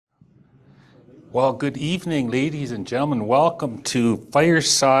Well, good evening, ladies and gentlemen. Welcome to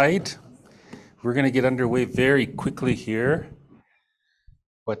Fireside. We're going to get underway very quickly here,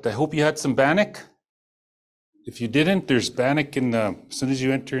 but I hope you had some bannock. If you didn't, there's bannock as soon as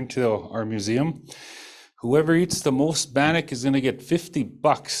you enter into our museum. Whoever eats the most bannock is going to get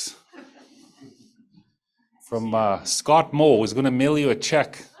 $50 from Scott Moe. Is going to mail you a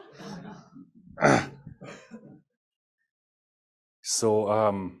check.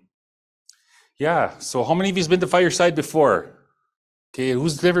 Yeah, so how many of you have been to Fireside before? Okay,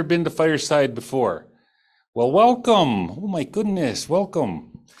 who's never been to Fireside before? Well, welcome. Oh my goodness,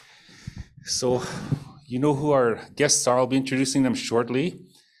 welcome. So you know who our guests are. I'll be introducing them shortly.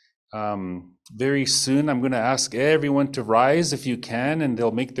 Very soon I'm going to ask everyone to rise if you can, and they'll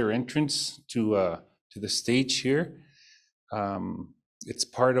make their entrance to the stage here. It's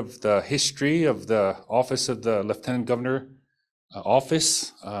part of the history of the office of the Lieutenant Governor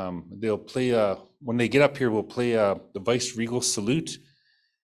office. They'll play when they get up here, we'll play the Vice Regal salute,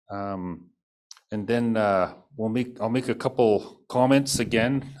 and then I'll make a couple comments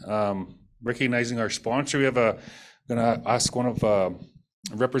again, recognizing our sponsor. We have gonna ask one of a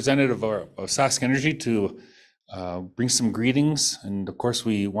representative of Sask Energy to bring some greetings, and of course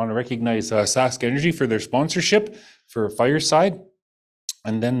we want to recognize Sask Energy for their sponsorship for Fireside,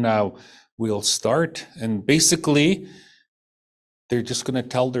 and then we'll start. And basically, they're just going to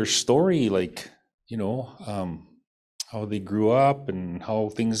tell their story, like, you know, how they grew up and how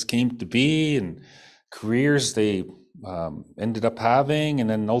things came to be and careers they ended up having, and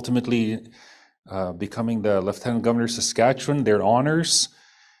then ultimately becoming the Lieutenant Governor of Saskatchewan, their honors.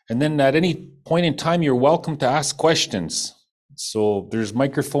 And then at any point in time, you're welcome to ask questions. So there's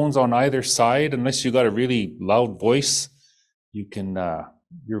microphones on either side. Unless you got a really loud voice,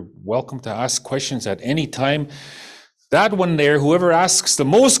 you're welcome to ask questions at any time. That one there, whoever asks the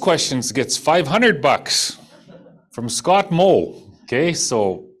most questions gets $500 from Scott Moe. Okay,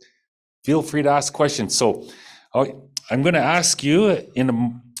 so feel free to ask questions. So I'm going to ask you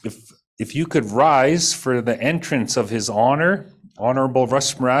if you could rise for the entrance of His Honor, Honourable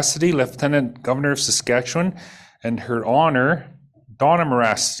Russ Mirasty, Lieutenant Governor of Saskatchewan, and Her Honour Donna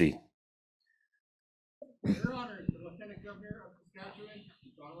Mirasty. Her Honour is the Lieutenant Governor of Saskatchewan,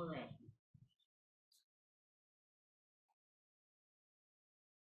 Donna Mirasty.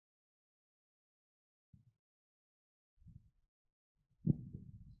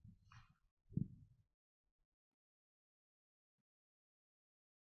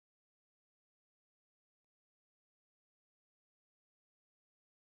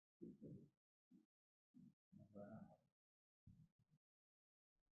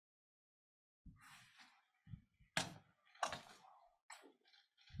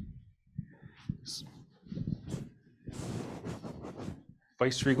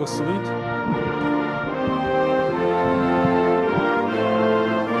 Vice Regal salute.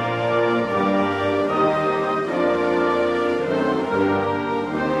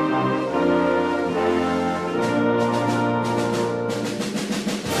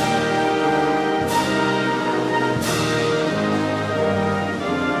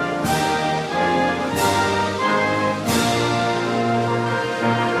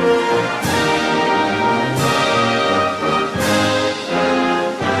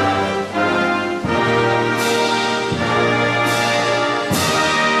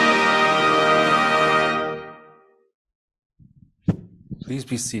 Please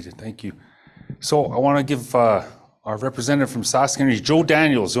be seated. Thank you. So I want to give our representative from Sask Energy, Joe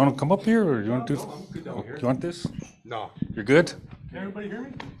Daniels. You want to come up here, or you want to do? I'm good down here. You want this? No. You're good? Can everybody hear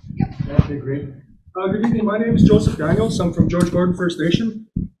me? Okay, great. Good evening. My name is Joseph Daniels. I'm from George Gordon First Nation.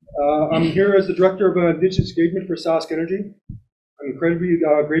 I'm here as the Director of Indigenous Engagement for Sask Energy. I'm incredibly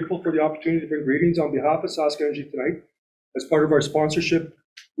grateful for the opportunity to bring greetings on behalf of Sask Energy tonight as part of our sponsorship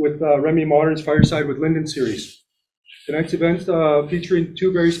with Remai Modern's Fireside with Lyndon series. Tonight's event featuring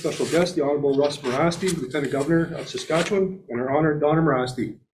two very special guests, the Honourable Russ Mirasty, Lieutenant Governor of Saskatchewan, and Her Honour Donna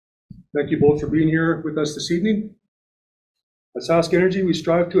Mirasty. Thank you both for being here with us this evening. At Sask Energy, we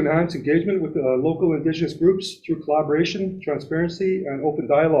strive to enhance engagement with local Indigenous groups through collaboration, transparency, and open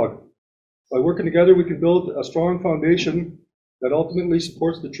dialogue. By working together, we can build a strong foundation that ultimately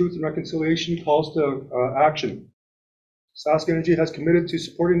supports the truth and reconciliation calls to action. Sask Energy has committed to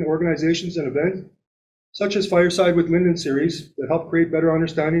supporting organizations and events such as Fireside with Lyndon series that help create better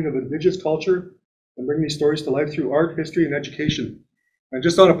understanding of Indigenous culture and bring these stories to life through art, history, and education. And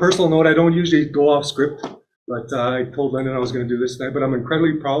just on a personal note, I don't usually go off script, but I told Lyndon I was going to do this tonight, but I'm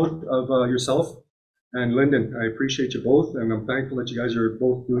incredibly proud of yourself and Lyndon. I appreciate you both, and I'm thankful that you guys are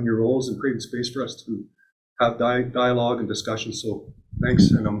both doing your roles and creating space for us to have dialogue and discussion. So thanks,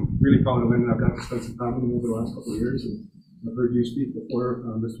 and I'm really proud of Lyndon. I've got to spend some time with him over the last couple of years, and I've heard you speak before,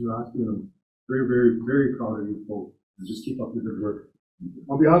 Mr. Mirasty, and I'm very, very, very proud of you both. And just keep up the good work.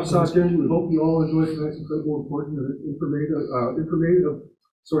 On behalf of Sask Energy, we hope you all enjoy tonight's incredible, important,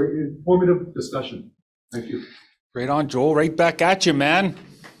 informative discussion. Thank you. Right on, Joel. Right back at you, man.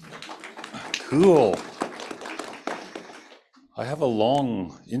 Cool. I have a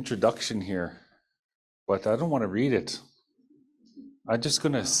long introduction here, but I don't want to read it. I just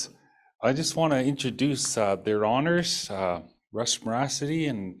want to introduce their honors, Russ Mirasty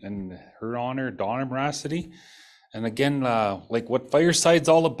and Her Honour Donna Mirasty. And again, like what Fireside's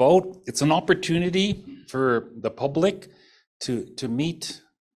all about, it's an opportunity for the public to meet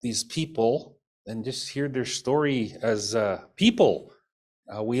these people and just hear their story as people.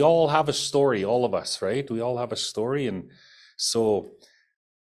 We all have a story, all of us, right? We all have a story, and so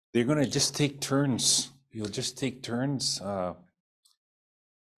they're gonna just take turns. You'll just take turns.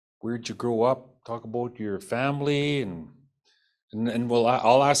 Where'd you grow up? Talk about your family, and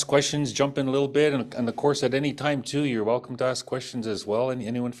I'll ask questions, jump in a little bit, and of course at any time too, you're welcome to ask questions as well, and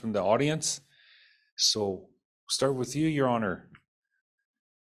anyone from the audience. So start with you, Your Honor.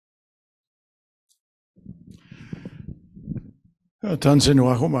 Tansin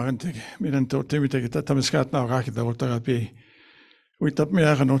wa humarantig minen totimitek tatamiskat na rakita utarapi uitap me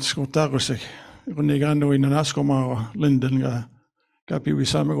aga not skotarusek runigano inanaskoma Lyndon ga kapi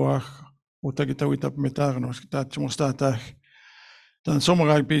wisamwa utagita uitap metarno skat mostata dan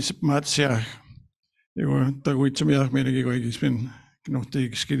sommerag bis matsia eu taguitmiach menigi go gispin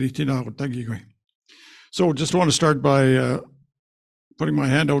knotig skilitina utagi go. So just want to start by putting my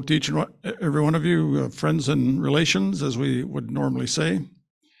hand out to each and every one of you, friends and relations, as we would normally say.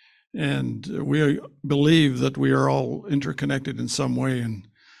 And we believe that we are all interconnected in some way.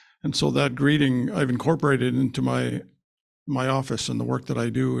 And so that greeting I've incorporated into my office and the work that I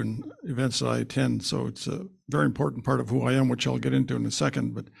do and events that I attend. So it's a very important part of who I am, which I'll get into in a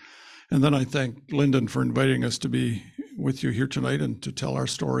second. And then I thank Lyndon for inviting us to be with you here tonight and to tell our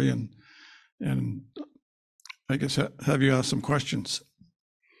story. And I guess have you ask some questions.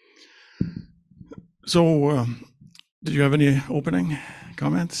 So, did you have any opening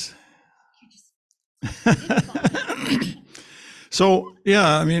comments? So,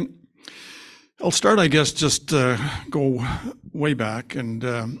 yeah, I mean, I'll start, I guess, just go way back. And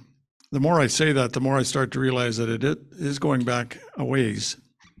the more I say that, the more I start to realize that it is going back a ways.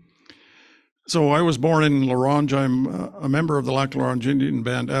 So I was born in La Ronge. I'm a member of the Lac La Ronge Indian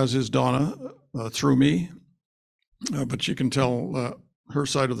Band, as is Donna, through me. But you can tell her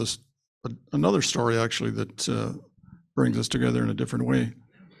side of this, another story actually that brings us together in a different way.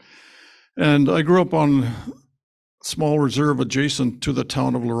 And I grew up on a small reserve adjacent to the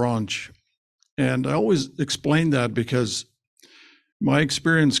town of La Ronge. And I always explain that because my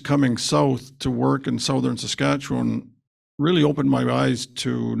experience coming south to work in southern Saskatchewan really opened my eyes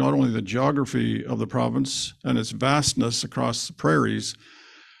to not only the geography of the province and its vastness across the prairies,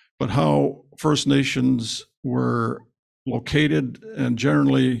 but how First Nations were located and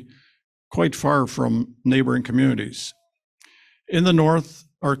generally quite far from neighboring communities. In the north,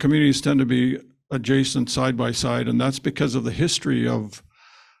 our communities tend to be adjacent side by side, and that's because of the history of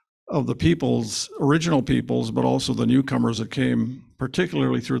the peoples, original peoples, but also the newcomers that came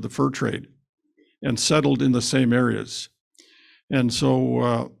particularly through the fur trade and settled in the same areas. And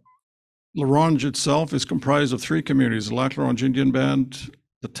so La Ronge itself is comprised of three communities: the Lac La Ronge Indian Band,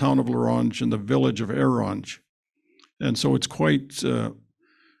 the town of La Ronge, and the village of Her Ronge. And so it's quite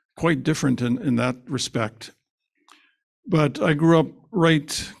different in that respect. But I grew up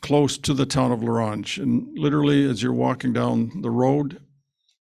right close to the town of La Ronge, and literally as you're walking down the road,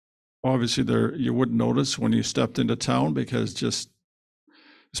 obviously there you wouldn't notice when you stepped into town, because just,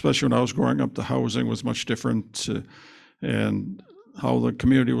 especially when I was growing up, the housing was much different and how the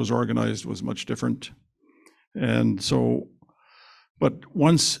community was organized was much different. And so, but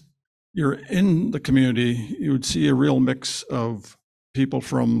once you're in the community, you would see a real mix of people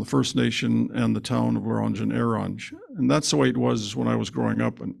from the First Nation and the town of La Ronge and Her Ronge. And that's the way it was when I was growing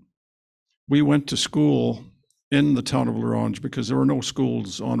up. And we went to school in the town of La Ronge because there were no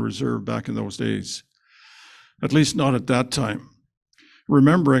schools on reserve back in those days, at least not at that time.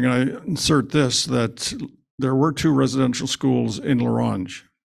 Remembering, and I insert this, that there were two residential schools in La Ronge.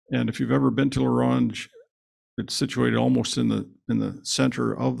 And if you've ever been to La Ronge, it's situated almost in the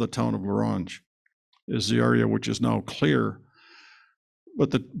center of the town of La Ronge, is the area which is now clear.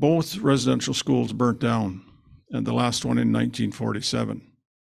 But both residential schools burnt down, and the last one in 1947.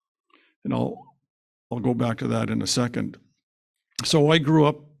 And I'll go back to that in a second. So I grew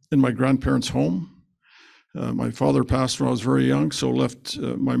up in my grandparents' home. My father passed when I was very young, so left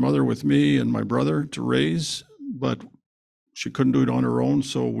my mother with me and my brother to raise, but she couldn't do it on her own,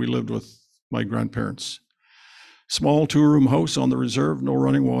 so we lived with my grandparents. Small 2-room house on the reserve, no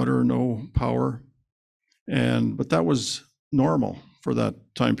running water, no power. But that was normal for that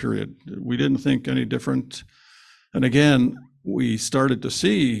time period. We didn't think any different. And again, we started to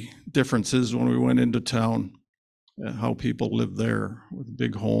see differences when we went into town, how people lived there with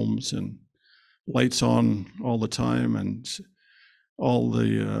big homes and lights on all the time and all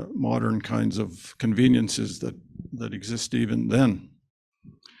the modern kinds of conveniences that exist even then.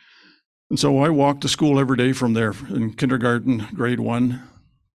 And so I walked to school every day from there in kindergarten, grade 1.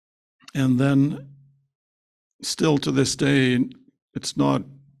 And then still to this day, it's not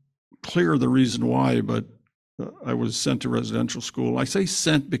clear the reason why, but I was sent to residential school. I say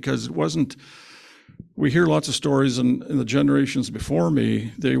sent because it wasn't, we hear lots of stories, and in the generations before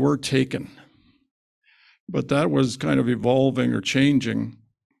me, they were taken. But that was kind of evolving or changing.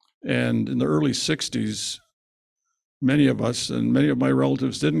 And in the early 60s, many of us and many of my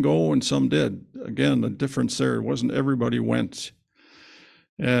relatives didn't go, and some did. Again, the difference there, it wasn't everybody went.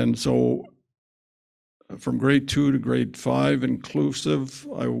 And so from grade 2 to grade 5 inclusive,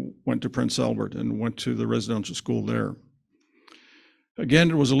 I went to Prince Albert and went to the residential school there. Again,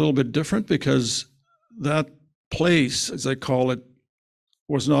 it was a little bit different because that place, as I call it,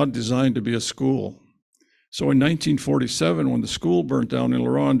 was not designed to be a school. So in 1947, when the school burnt down in La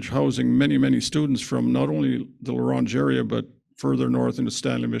Ronge, housing many, many students from not only the La Ronge area, but further north into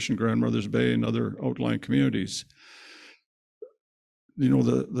Stanley Mission, Grandmother's Bay, and other outlying communities, you know,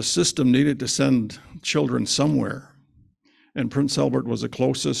 the system needed to send children somewhere. And Prince Albert was the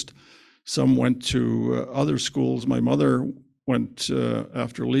closest. Some went to other schools. My mother went,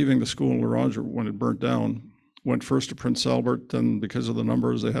 after leaving the school in La Ronge when it burnt down, went first to Prince Albert, then because of the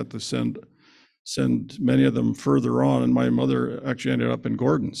numbers, they had to send many of them further on, and my mother actually ended up in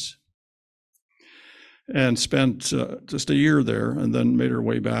Gordon's and spent just a year there, and then made her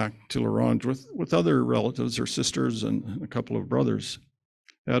way back to La Ronge with other relatives, her sisters and a couple of brothers.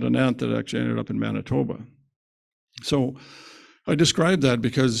 I had an aunt that actually ended up in Manitoba. So I described that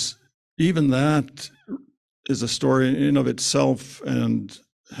because even that is a story in and of itself and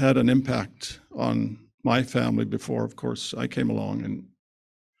had an impact on my family before, of course, I came along, and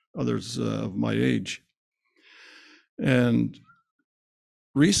others of my age. And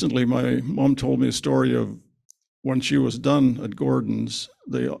recently, my mom told me a story of when she was done at Gordon's,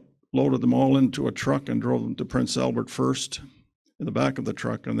 they loaded them all into a truck and drove them to Prince Albert first in the back of the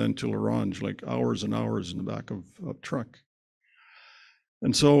truck, and then to La Ronge, like hours and hours in the back of a truck.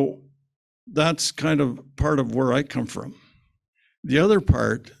 And so that's kind of part of where I come from. The other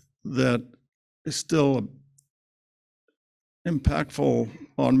part that is still impactful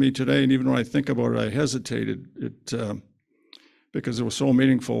on me today, and even when I think about it, I hesitated because it was so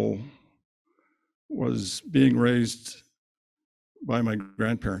meaningful, was being raised by my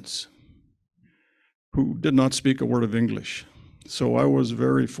grandparents who did not speak a word of English. So I was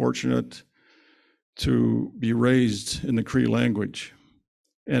very fortunate to be raised in the Cree language.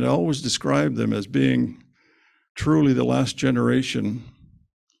 And I always describe them as being truly the last generation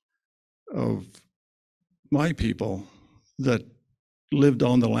of my people that lived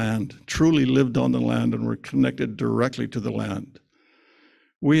on the land, truly lived on the land, and were connected directly to the land.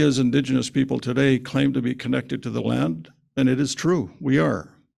 We as Indigenous people today claim to be connected to the land, and it is true, we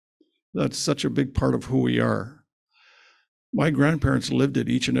are. That's such a big part of who we are. My grandparents lived it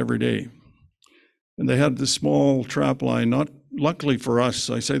each and every day. And they had this small trap line, not luckily for us,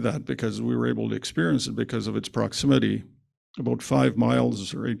 I say that because we were able to experience it because of its proximity, about 5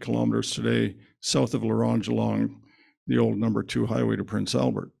 miles or 8 kilometers today south of La Ronge along the old number 2 highway to Prince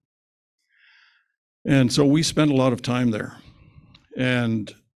Albert. And so we spent a lot of time there.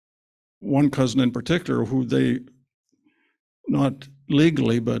 And one cousin in particular, who they, not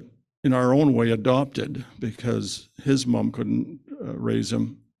legally, but in our own way adopted because his mom couldn't raise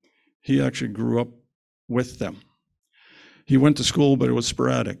him, he actually grew up with them. He went to school, but it was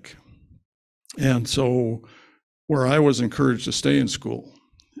sporadic. And so where I was encouraged to stay in school,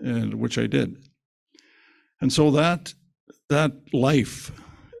 and which I did. And so that life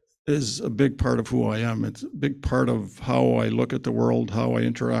is a big part of who I am. It's a big part of how I look at the world, how I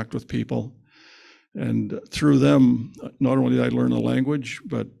interact with people. And through them, not only did I learn the language,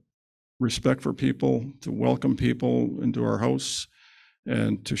 but respect for people, to welcome people into our house,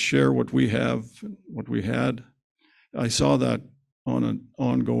 and to share what we have, what we had. I saw that on an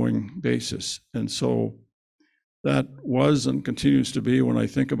ongoing basis. And so that was and continues to be, when I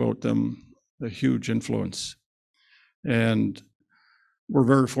think about them, a huge influence. And we're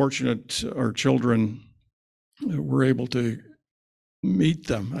very fortunate, our children were able to meet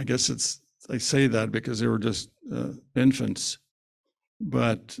them. I guess I say that because they were just infants,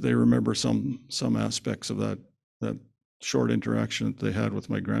 but they remember some aspects of that short interaction that they had with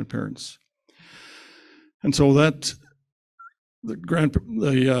my grandparents. And so that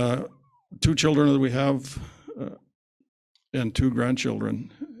the 2 children that we have and 2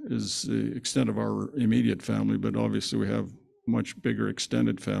 grandchildren is the extent of our immediate family, but obviously we have much bigger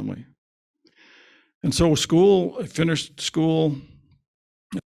extended family. And so I finished school.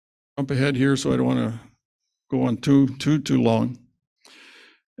 Jump ahead here, so I don't want to go on too long.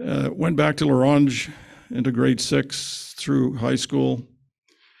 Went back to L'Orange into grade 6 through high school.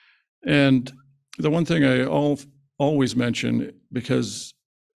 And the one thing I always mention, because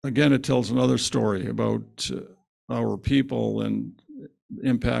again, it tells another story about our people and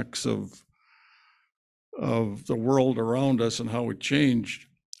impacts of the world around us and how it changed.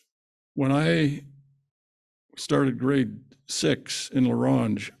 When I started grade 6 in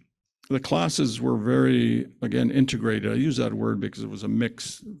L'Orange, the classes were very, again, integrated. I use that word because it was a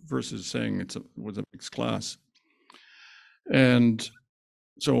mix versus saying it was a mixed class. And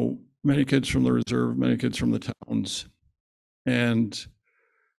so many kids from the reserve, many kids from the towns, and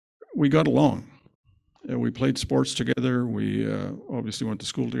we got along. And we played sports together. We obviously went to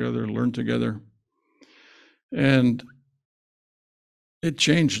school together, learned together. And it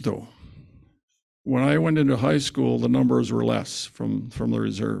changed though. When I went into high school, the numbers were less from the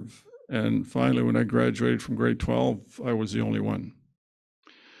reserve. And finally, when I graduated from grade 12, I was the only one.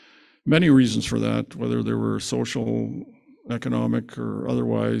 Many reasons for that, whether they were social, economic, or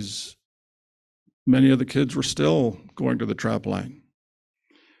otherwise. Many of the kids were still going to the trap line.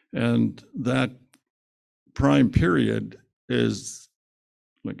 And that prime period is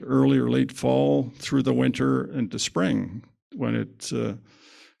like early or late fall through the winter into spring, when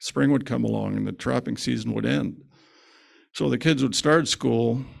spring would come along and the trapping season would end. So the kids would start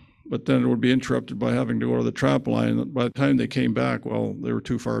school, but then it would be interrupted by having to go to the trap line. By the time they came back, well, they were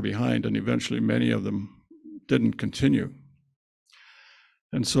too far behind, and eventually many of them didn't continue.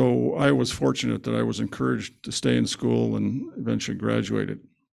 And so I was fortunate that I was encouraged to stay in school and eventually graduated.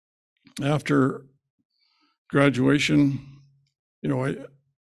 After graduation,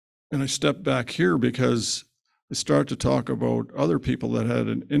 I stepped back here because I started to talk about other people that had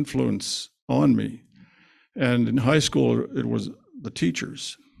an influence on me. And in high school, it was the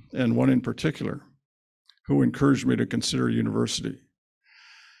teachers, and one in particular, who encouraged me to consider university.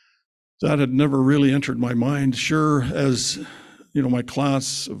 That had never really entered my mind. Sure, as my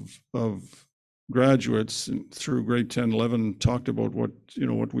class of graduates through grade 10, 11 talked about what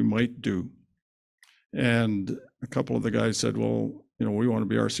we might do. And a couple of the guys said, well, we want to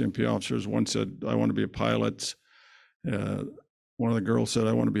be RCMP officers. One said, I want to be a pilot. One of the girls said,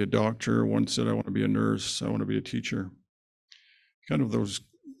 I want to be a doctor. One said, I want to be a nurse. I want to be a teacher. Kind of those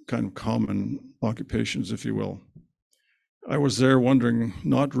kind of common occupations, if you will. I was there wondering,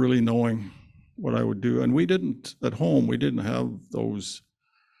 not really knowing what I would do. And at home, we didn't have those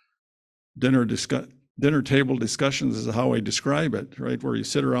dinner table discussions, is how I describe it, right? Where you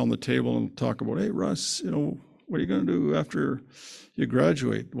sit around the table and talk about, hey, Russ, what are you going to do after you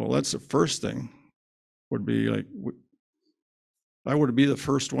graduate? Well, that's the first thing would be like, I would be the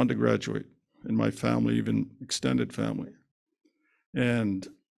first one to graduate in my family, even extended family. And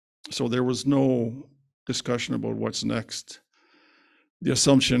so there was no discussion about what's next. The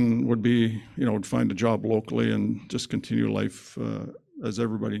assumption would be, find a job locally and just continue life as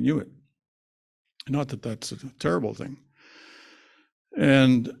everybody knew it. Not that that's a terrible thing.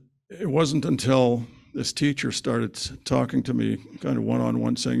 And it wasn't until this teacher started talking to me kind of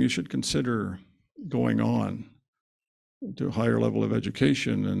one-on-one, saying you should consider going on to a higher level of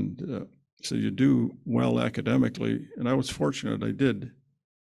education, and so you do well academically. And I was fortunate, I did.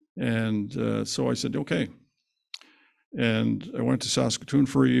 And so I said, okay. And I went to Saskatoon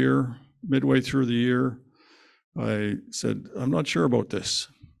for a year. Midway through the year, I said, I'm not sure about this.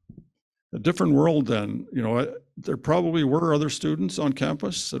 A different world then. There probably were other students on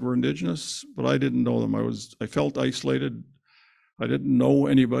campus that were Indigenous, but I didn't know them. I felt isolated. I didn't know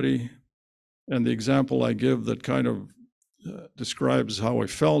anybody. And the example I give that kind of describes how I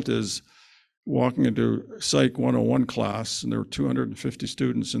felt is walking into Psych 101 class, and there were 250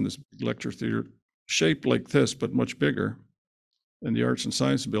 students in this lecture theater, shaped like this, but much bigger, in the Arts and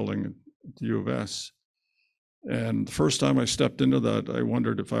Science building at the U of S. And the first time I stepped into that, I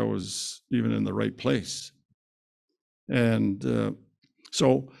wondered if I was even in the right place. And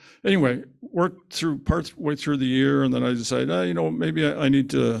so anyway, worked through partway through the year, and then I decided, maybe I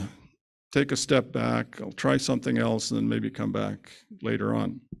need to take a step back. I'll try something else and then maybe come back later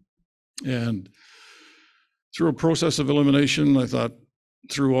on. And through a process of elimination, I thought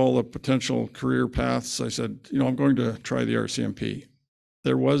through all the potential career paths, I said, I'm going to try the RCMP.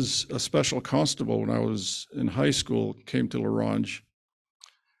 There was a special constable when I was in high school, came to La Ronge,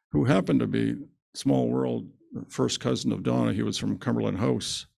 who happened to be, small world, first cousin of Donna. He was from Cumberland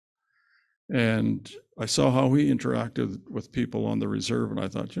House. And I saw how he interacted with people on the reserve, and I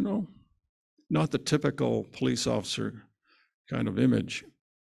thought, not the typical police officer kind of image.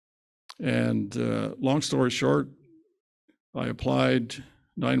 And long story short, I applied.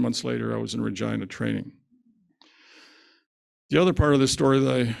 9 months later, I was in Regina training. The other part of this story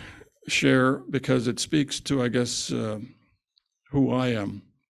that I share, because it speaks to, I guess, who I am,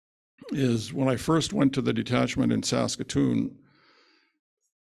 is when I first went to the detachment in Saskatoon,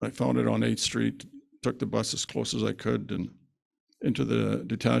 I found it on 8th Street, took the bus as close as I could, and into the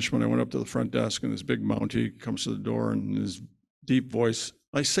detachment. I went up to the front desk, and this big Mountie comes to the door, and his deep voice,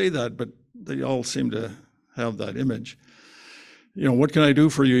 I say that, but they all seem to have that image. What can I do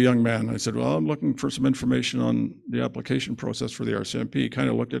for you, young man? I said, well, I'm looking for some information on the application process for the RCMP. He kind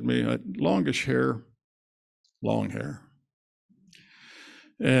of looked at me, longish hair, long hair.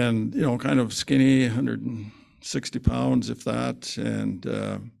 And, kind of skinny, 160 pounds, if that.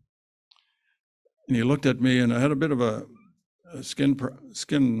 And he looked at me, and I had a bit of a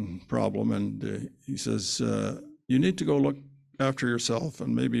skin problem. And he says, you need to go look after yourself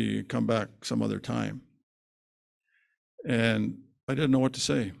and maybe come back some other time. And I didn't know what to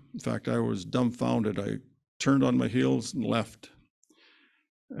say. In fact, I was dumbfounded. I turned on my heels and left.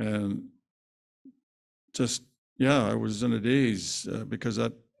 And just, I was in a daze because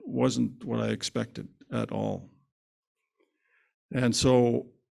that wasn't what I expected at all. And so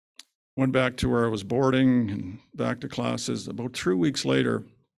went back to where I was boarding and back to classes. About 3 weeks later,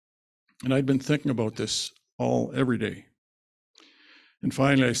 and I'd been thinking about this every day. And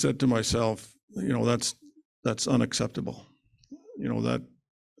finally I said to myself, that's unacceptable. That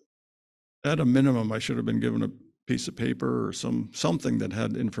at a minimum, I should have been given a piece of paper or something that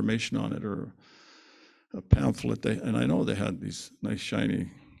had information on it, or a pamphlet. And I know they had these nice shiny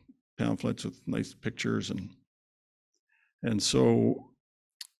pamphlets with nice pictures, and so,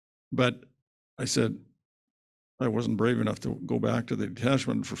 but I said I wasn't brave enough to go back to the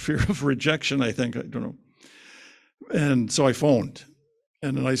detachment for fear of rejection, I think, I don't know. And so I phoned,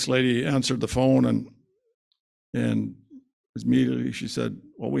 and a nice lady answered the phone, and immediately she said,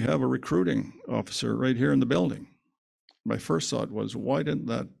 well, we have a recruiting officer right here in the building. My first thought was, why didn't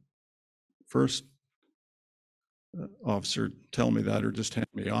that first officer tell me that, or just hand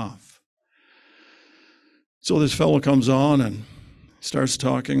me off? So this fellow comes on and starts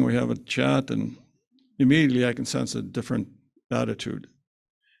talking. We have a chat, and immediately I can sense a different attitude.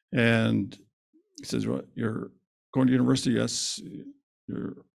 And he says, well, you're going to university? Yes.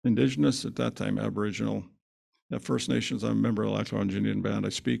 You're Indigenous, at that time Aboriginal. At First Nations, I'm a member of the Lackawanna Indian Band. I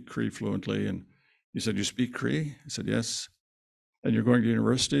speak Cree fluently. And he said, you speak Cree? I said, yes. And you're going to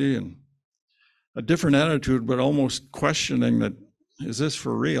university? And a different attitude, but almost questioning that, is this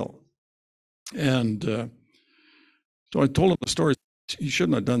for real? And so I told him the story. He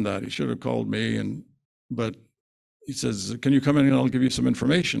shouldn't have done that. He should have called me. But he says, can you come in and I'll give you some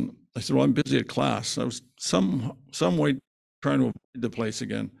information? I said, well, I'm busy at class. I was some way trying to avoid the place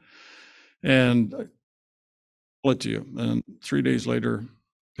again. And I told it to you. And 3 days later,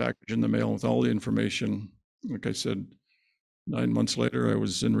 package in the mail with all the information. Like I said, 9 months later, I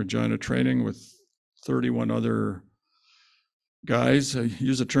was in Regina training with 31 other guys. I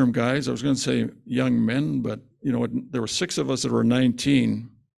use the term guys. I was going to say young men, but there were 6 of us that were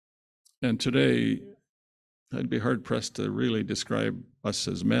 19. And today, I'd be hard pressed to really describe us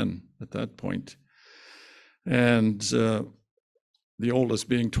as men at that point. And the oldest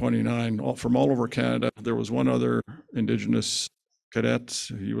being 29, from all over Canada. There was one other Indigenous cadet.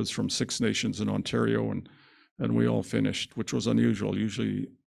 He was from 6 Nations in Ontario, and we all finished, which was unusual. Usually,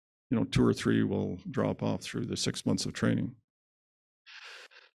 2 or 3 will drop off through the 6 months of training.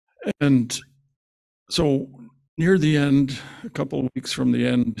 And so near the end, a couple of weeks from the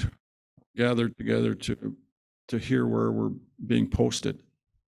end, gathered together to hear where we're being posted.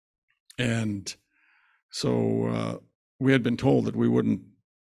 And so we had been told that we wouldn't,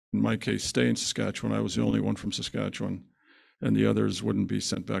 in my case, stay in Saskatchewan. I was the only one from Saskatchewan, and the others wouldn't be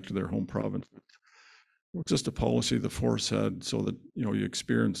sent back to their home province. It was just a policy the force had, so that you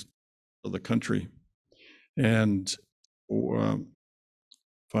experienced the country. And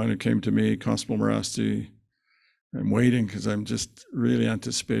finally came to me, Constable Mirasty. I'm waiting because I'm just really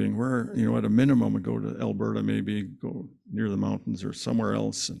anticipating where, at a minimum, I go to Alberta, maybe go near the mountains or somewhere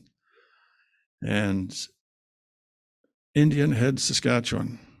else. And Indian Head,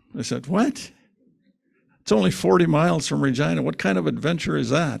 Saskatchewan. I said, what? It's only 40 miles from Regina. What kind of adventure is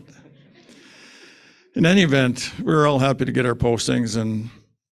that? In any event, we were all happy to get our postings and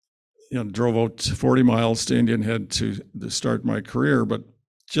drove out 40 miles to Indian Head to start my career. But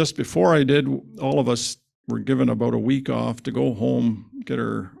just before I did, all of us were given about a week off to go home, get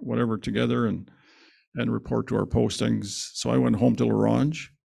our whatever together and report to our postings. So I went home to La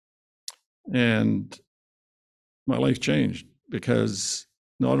Ronge, and my life changed because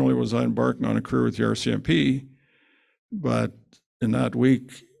not only was I embarking on a career with the RCMP, but in that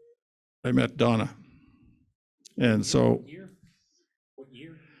week, I met Donna. And so, What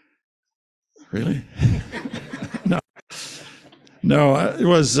year? Really? No, it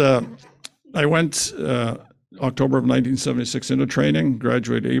was, I went October of 1976 into training,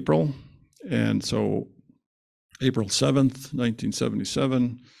 graduated April. And so April 7th,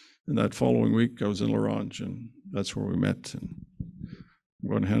 1977, and that following week I was in La Ronge, and that's where we met. And I'm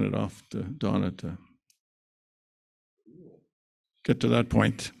going to hand it off to Donna to get to that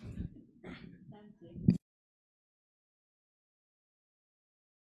point.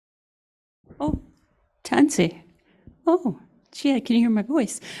 Oh, Tansy. Oh, gee, I can hear my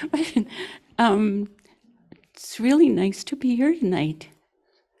voice. It's really nice to be here tonight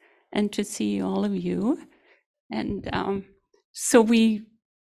and to see all of you. And so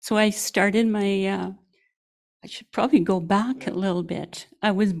I started my, I should probably go back a little bit.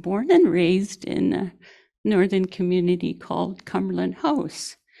 I was born and raised in a northern community called Cumberland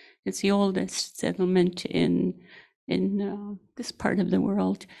House. It's the oldest settlement in this part of the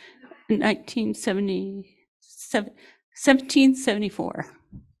world. In 1774,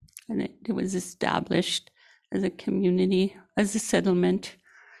 and it was established as a community, as a settlement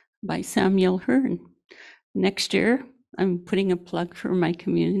by Samuel Hearn. Next year, I'm putting a plug for my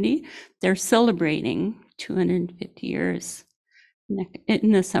community. They're celebrating 250 years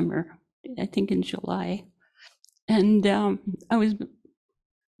in the summer, I think in July. And I was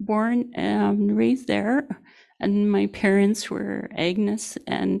born and raised there, and my parents were Agnes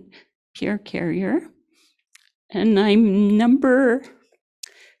and Pierre Carrier, and I'm number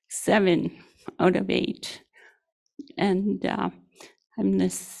 7 out of 8, and I'm the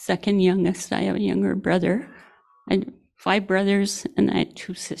second youngest. I have a younger brother. I had 5 brothers, and I had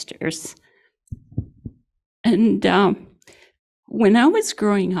 2 sisters. And when I was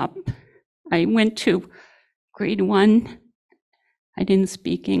growing up, I went to grade 1. I didn't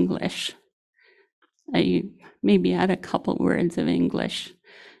speak English. I maybe had a couple words of English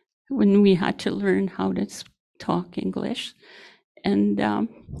when we had to learn how to talk English. And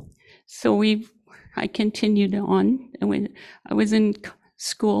so I continued on. I was in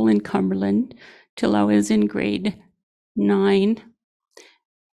school in Cumberland till I was in grade 9.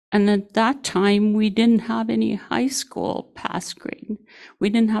 And at that time, we didn't have any high school past grade. We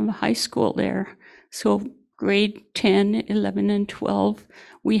didn't have a high school there. So grade 10, 11, and 12,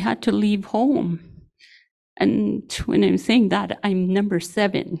 we had to leave home. And when I'm saying that, I'm number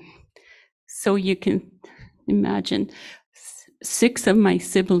 7. So you can imagine 6 of my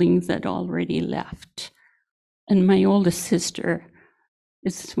siblings had already left. And my oldest sister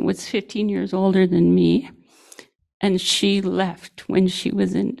was 15 years older than me. And she left when she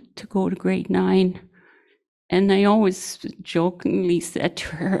was to go to grade 9. And I always jokingly said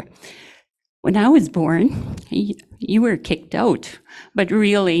to her, when I was born, you were kicked out. But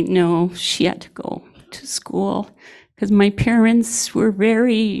really, no, she had to go to school because my parents were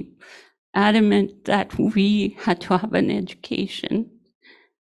very adamant that we had to have an education.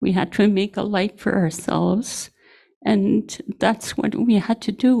 We had to make a life for ourselves. And that's what we had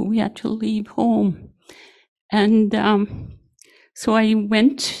to do. We had to leave home. And so I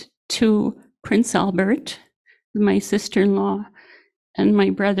went to Prince Albert, my sister-in-law, and my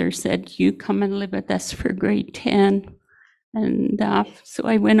brother said, you come and live with us for grade 10. And so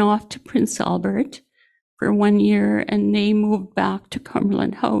I went off to Prince Albert for 1 year, and they moved back to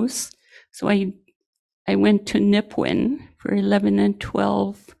Cumberland House. So I went to Nipwin for 11 and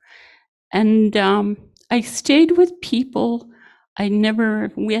 12. And I stayed with people.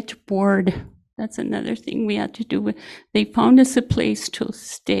 We had to board. That's another thing we had to do. They found us a place to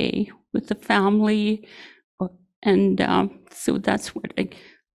stay with the family. And so that's what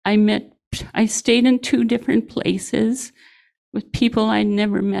I met. I stayed in 2 different places with people I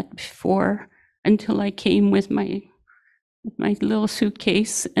never met before until I came with my little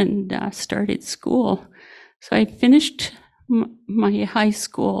suitcase and started school. So I finished my high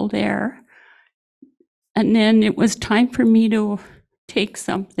school there. And then it was time for me to take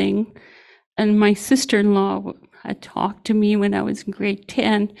something. And my sister-in-law had talked to me when I was in grade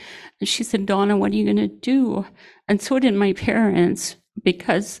 10. And she said, Donna, what are you going to do? And so did my parents,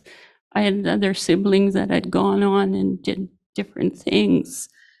 because I had other siblings that had gone on and did different things.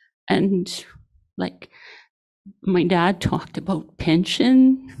 And like my dad talked about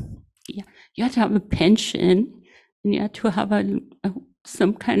pension. Yeah, you had to have a pension and you had to have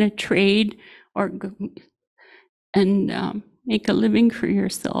some kind of trade and make a living for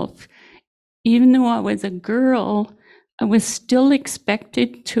yourself. Even though I was a girl, I was still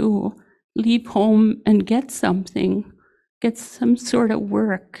expected to leave home and get something, get some sort of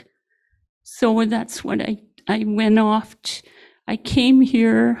work. So that's what I went off. I came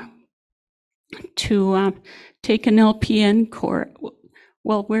here to take an LPN course.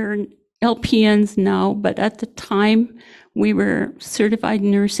 Well, we're LPNs now, but at the time we were certified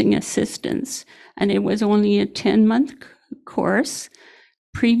nursing assistants, and it was only a 10-month course.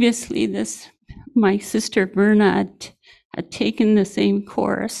 Previously, my sister Verna had taken the same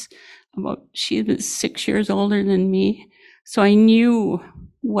course. She was 6 years older than me, so I knew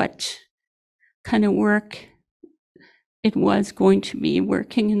what kind of work it was going to be,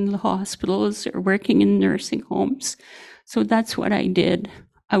 working in the hospitals or working in nursing homes. So that's what I did.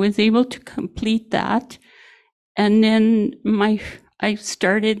 I was able to complete that, and then I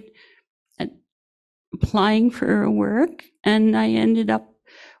started applying for work, and I ended up,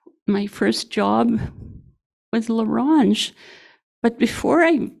 my first job was L'Orange. But before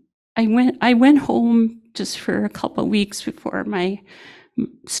I went home just for a couple of weeks before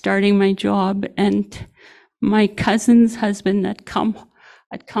starting my job, and my cousin's husband had come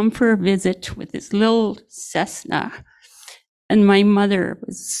for a visit with his little Cessna, and my mother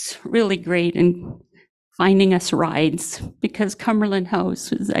was really great in finding us rides because Cumberland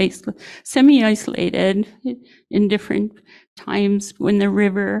House was semi-isolated in different times when the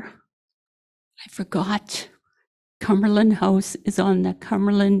river, I forgot, Cumberland House is on the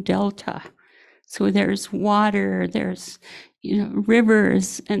Cumberland Delta. So there's water, there's,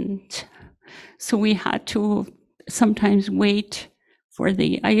 rivers, and so we had to sometimes wait for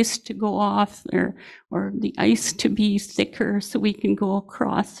the ice to go off or the ice to be thicker so we can go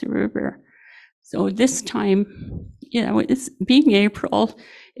across the river. So this time, it's being April,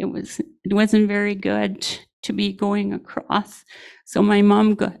 it wasn't very good to be going across. So my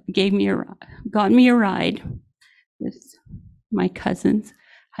mom got me a ride with my cousin's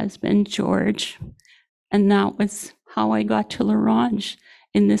husband, George. And that was how I got to L'Orange,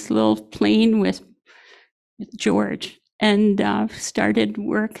 in this little plane with George, and started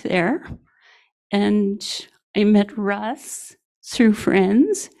work there. And I met Russ through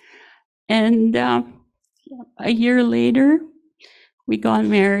friends. And a year later, we got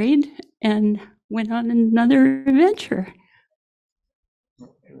married and went on another adventure.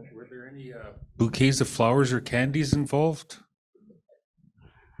 Were there any bouquets of flowers or candies involved?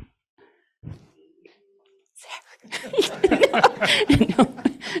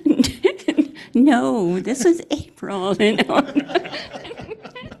 No, this was April. I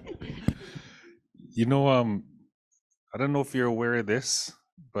don't know if you're aware of this,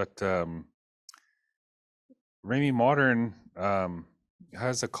 but Remai Modern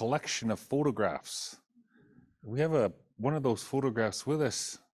has a collection of photographs. We have one of those photographs with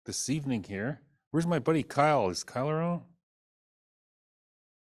us this evening here. Where's my buddy Kyle? Is Kyle around?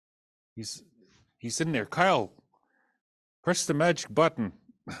 He's sitting there. Kyle, press the magic button.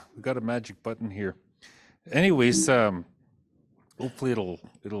 We got a magic button here. Anyways, hopefully it'll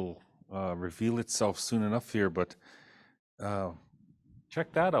reveal itself soon enough here, but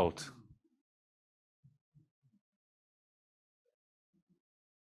check that out.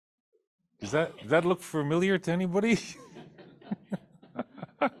 Does that look familiar to anybody?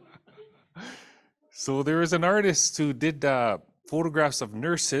 So there is an artist who did photographs of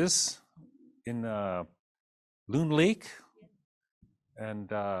nurses in Loon Lake,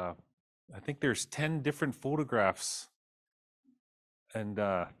 and I think there's 10 different photographs, and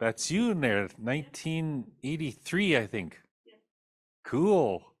that's you in there, 1983, I think.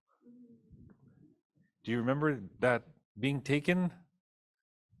 Cool. Do you remember that being taken?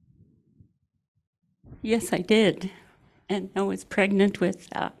 Yes, I did. And I was pregnant with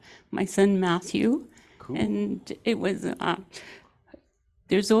my son, Matthew. Cool. And it was, it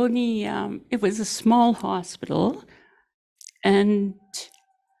was a small hospital. And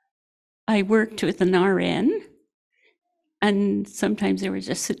I worked with an RN. And sometimes there were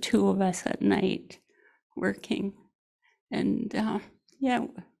just the two of us at night working. And yeah.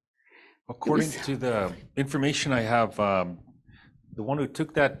 According to the information I have, the one who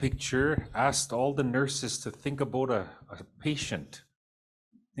took that picture asked all the nurses to think about a patient.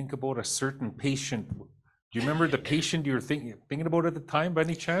 Think about a certain patient. Do you remember the patient you were thinking about at the time, by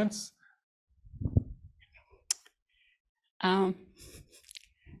any chance?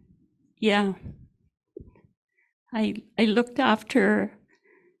 Yeah. I looked after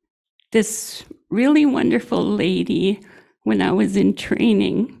this really wonderful lady when I was in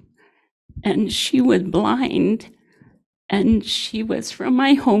training, and she was blind, and she was from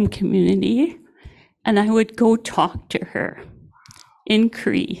my home community, and I would go talk to her in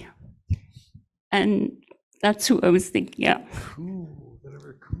Cree. And that's who I was thinking of. Cool,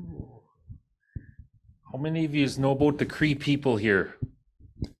 whatever, cool. How many of you know about the Cree people here?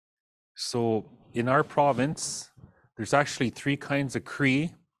 So in our province, there's actually three kinds of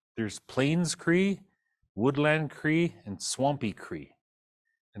Cree. There's Plains Cree, Woodland Cree, and Swampy Cree.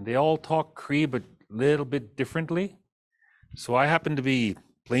 And they all talk Cree, but a little bit differently. So I happen to be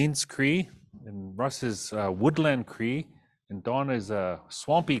Plains Cree, and Russ is Woodland Cree, and Donna is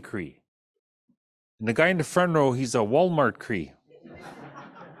Swampy Cree. And the guy in the front row, he's a Walmart Cree.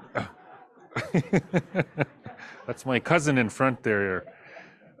 That's my cousin in front there.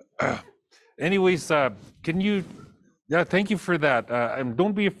 Anyways, can you, thank you for that. And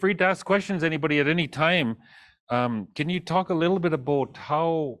don't be afraid to ask questions, anybody, at any time. Can you talk a little bit about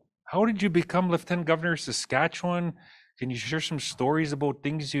how did you become Lieutenant Governor of Saskatchewan? Can you share some stories about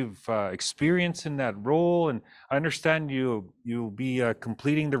things you've experienced in that role? And I understand you'll be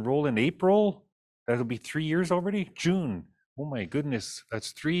completing the role in April. That'll be 3 years already? June. Oh my goodness,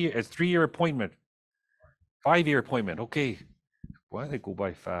 that's a 3-year appointment. 5-year appointment, okay. Why they go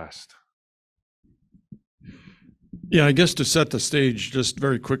by fast? Yeah, I guess to set the stage just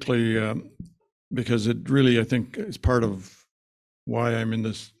very quickly, because it really, I think, is part of why I'm in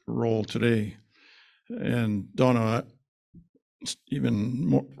this role today. And Donna, even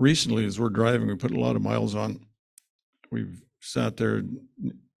more recently, as we're driving, we put a lot of miles on. We've sat there,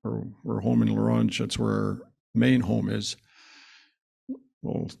 or we're home in Laurent, that's where our main home is.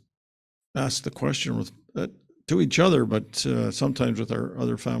 We'll ask the question with to each other, but sometimes with our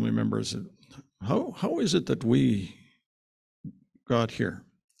other family members, how is it that we got here,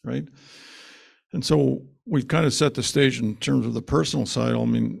 right? And so we've kind of set the stage in terms of the personal side. I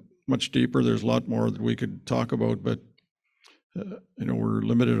mean, much deeper, there's a lot more that we could talk about, but we're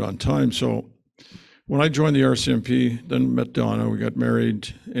limited on time. So when I joined the RCMP, then met Donna, we got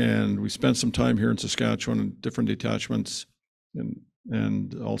married, and we spent some time here in Saskatchewan in different detachments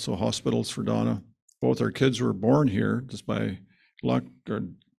and also hospitals for Donna. Both our kids were born here, just by luck. Our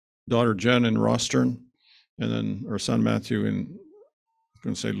daughter Jen in Rostern, and then our son Matthew in, I was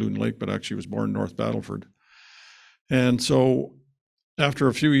going to say Loon Lake, but actually was born in North Battleford. And so after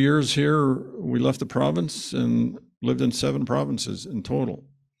a few years here, we left the province and lived in 7 provinces in total.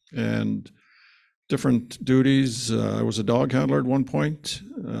 And different duties. I was a dog handler at one point,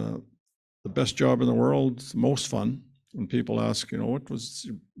 the best job in the world, most fun. When people ask, what was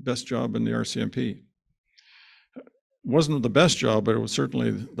your best job in the RCMP? It wasn't the best job, but it was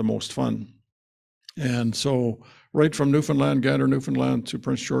certainly the most fun. And so right from Newfoundland, Gander, Newfoundland to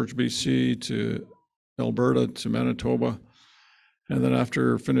Prince George, BC, to Alberta, to Manitoba. And then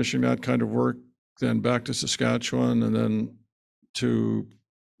after finishing that kind of work, then back to Saskatchewan, and then to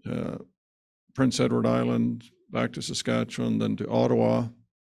Prince Edward Island, back to Saskatchewan, then to Ottawa.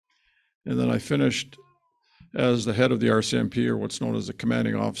 And then I finished as the head of the RCMP, or what's known as the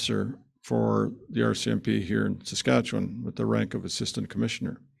commanding officer for the RCMP here in Saskatchewan, with the rank of assistant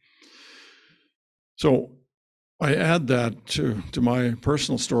commissioner. So I add that to my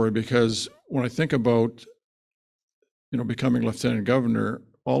personal story, because when I think about becoming lieutenant governor,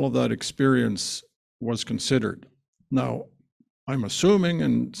 all of that experience was considered. Now, I'm assuming,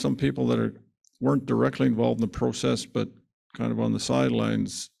 and some people that weren't directly involved in the process, but kind of on the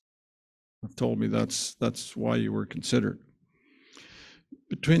sidelines, have told me that's why you were considered.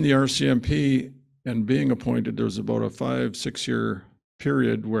 Between the RCMP and being appointed, there was about a 5-6 year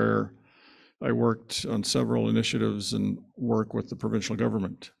period where I worked on several initiatives and work with the provincial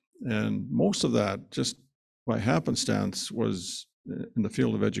government. And most of that, just by happenstance, was in the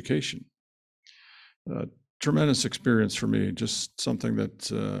field of education. Tremendous experience for me, just something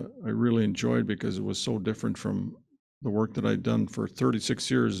that I really enjoyed, because it was so different from the work that I'd done for 36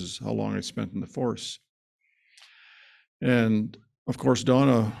 years, is how long I spent in the force. And of course,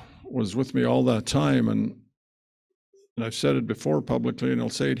 Donna was with me all that time, and I've said it before publicly, and I'll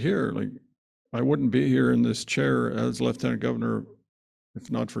say it here, like, I wouldn't be here in this chair as Lieutenant Governor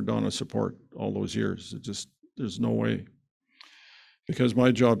if not for Donna's support all those years. It just, there's no way. Because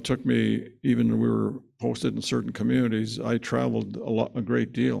my job took me, even when we were posted in certain communities, I traveled a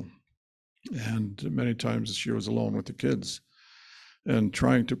great deal. And many times she was alone with the kids. And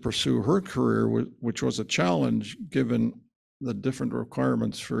trying to pursue her career, which was a challenge given the different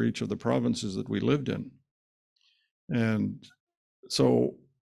requirements for each of the provinces that we lived in. And so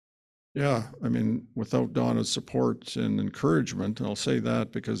Yeah, I mean, without Donna's support and encouragement, and I'll say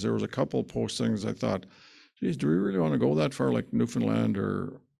that because there was a couple of postings I thought, geez, do we really want to go that far, like Newfoundland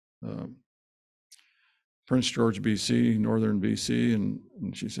or Prince George, BC, Northern BC?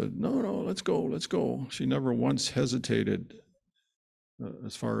 And she said, no, let's go, let's go. She never once hesitated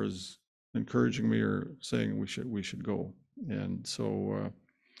as far as encouraging me or saying we should go. And so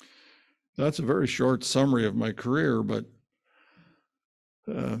that's a very short summary of my career, but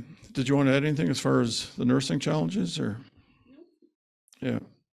did you want to add anything as far as the nursing challenges or? Yeah.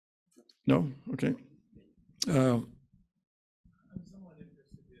 No? Okay. I'm somewhat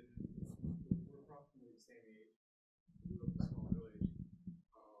interested in, we're approximately the same age, we grew up in a small village,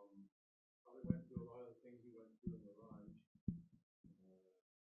 probably went through a lot of the things you went through in the Orange,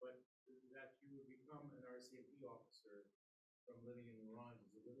 but that you would become an RCMP officer from living in the Orange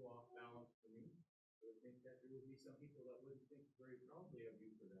is a little off balance for me. I would think that there would be some people that wouldn't think very proudly of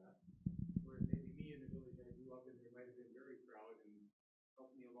you for that, whereas maybe me in the village I grew up in, they might have been very proud and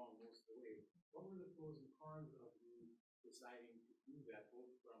helped me along most of the way. What were the pros and cons of you deciding to do that,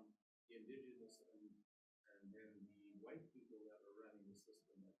 both from the Indigenous and then the white people that were running the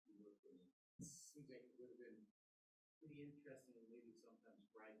system that you worked in? It seems like it would have been pretty interesting and maybe sometimes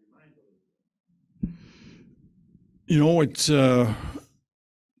fried your mind a little bit. You know,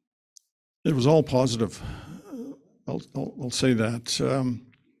 it was all positive. I'll say that.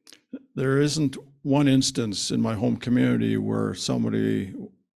 There isn't one instance in my home community where somebody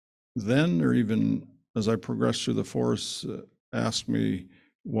then, or even as I progressed through the force, asked me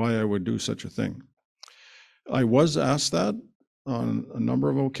why I would do such a thing. I was asked that on a number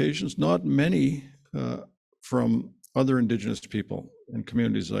of occasions, not many from other Indigenous people and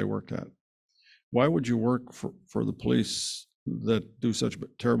communities that I worked at. Why would you work for the police that do such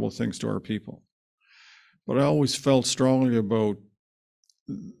terrible things to our people? But I always felt strongly about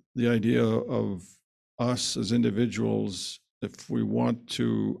the idea of us as individuals, if we want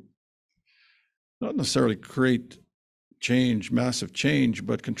to not necessarily create change, massive change,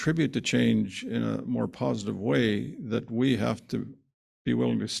 but contribute to change in a more positive way, that we have to be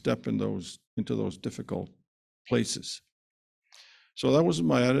willing to step into those difficult places. So that was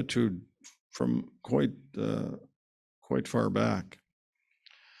my attitude from quite far back.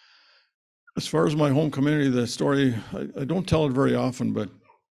 As far as my home community, the story, I don't tell it very often, but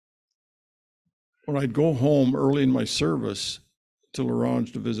when I'd go home early in my service to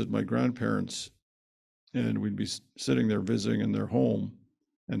L'Orange to visit my grandparents, and we'd be sitting there visiting in their home,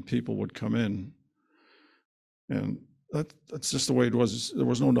 and people would come in, and that's just the way it was. There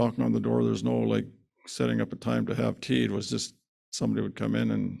was no knocking on the door. There's no like setting up a time to have tea. It was just somebody would come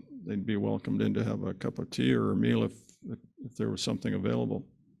in and they'd be welcomed in to have a cup of tea or a meal if there was something available.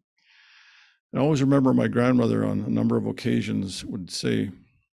 I always remember my grandmother on a number of occasions would say,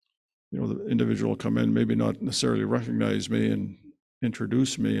 you know, the individual come in, maybe not necessarily recognize me and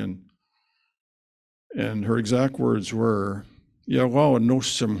introduce me, and her exact words were, "Yeah, wow,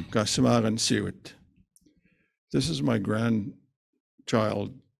 nosum kasimaran siwit." This is my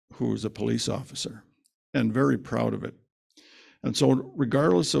grandchild who is a police officer, and very proud of it. And so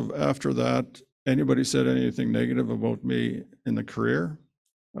regardless of after that, anybody said anything negative about me in the career,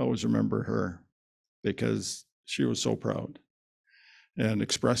 I always remember her because she was so proud and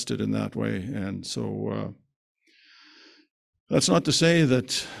expressed it in that way. And so that's not to say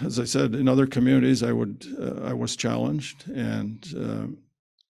that, as I said, in other communities, I was challenged, and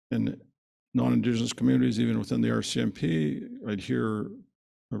in non-Indigenous communities, even within the RCMP, I'd hear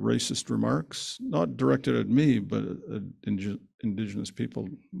racist remarks, not directed at me, but at Indigenous people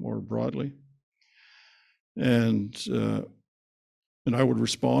more broadly. And I would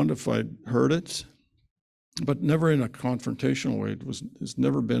respond if I'd heard it, but never in a confrontational way. It's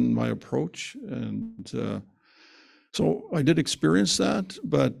never been my approach. And so I did experience that,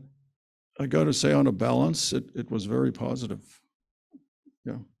 but I got to say, on a balance, it was very positive.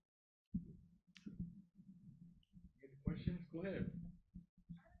 Yeah. Any questions? Go ahead.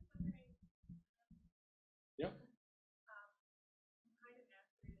 Yep.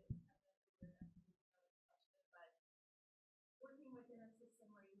 Working within a system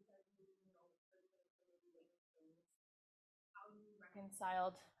where you said how you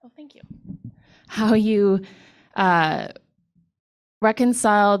reconciled. Oh, thank you. How you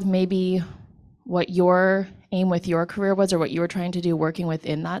reconciled maybe what your aim with your career was, or what you were trying to do working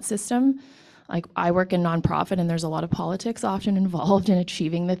within that system. Like, I work in nonprofit, and there's a lot of politics often involved in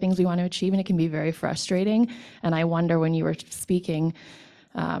achieving the things we want to achieve, and it can be very frustrating. And I wonder, when you were speaking,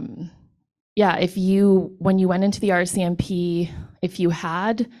 if when you went into the RCMP, if you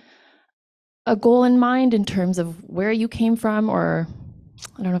had a goal in mind in terms of where you came from, or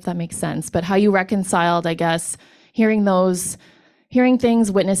I don't know if that makes sense, but how you reconciled, I guess, hearing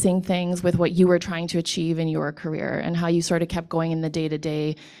things, witnessing things with what you were trying to achieve in your career, and how you sort of kept going in the day to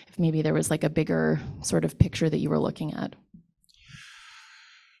day, if maybe there was like a bigger sort of picture that you were looking at.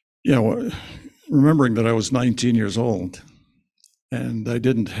 Yeah, well, remembering that I was 19 years old and I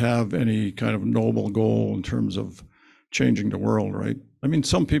didn't have any kind of noble goal in terms of changing the world, right? I mean,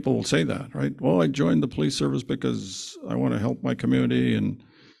 some people will say that, right? Well, I joined the police service because I want to help my community and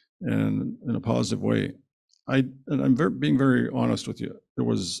in a positive way. I'm being very honest with you. It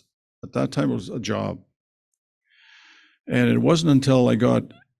was, at that time, it was a job. And it wasn't until I got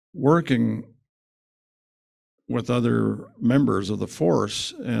working with other members of the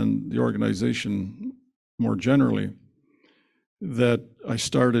force and the organization more generally that I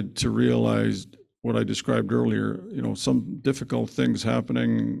started to realize what I described earlier, you know, some difficult things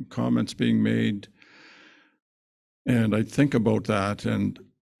happening, comments being made. And I think about that. And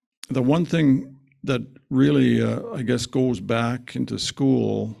the one thing that really, I guess, goes back into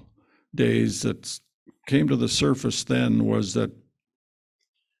school days that came to the surface then was that,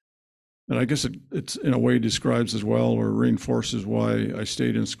 and I guess it's in a way describes as well or reinforces why I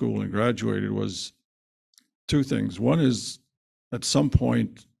stayed in school and graduated, was two things. One is at some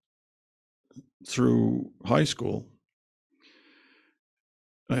point through high school,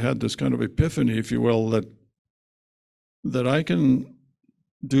 I had this kind of epiphany, if you will, that I can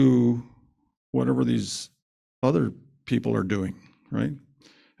do whatever these other people are doing, right?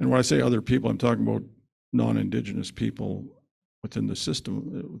 And when I say other people, I'm talking about non-Indigenous people within the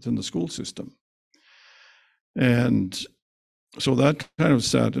system, within the school system. And so that kind of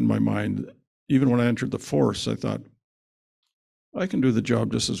sat in my mind. Even when I entered the force, I thought, I can do the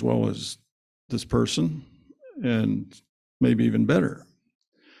job just as well as this person, and maybe even better.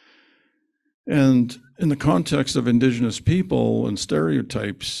 And in the context of Indigenous people and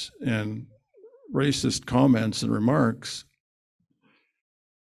stereotypes and racist comments and remarks,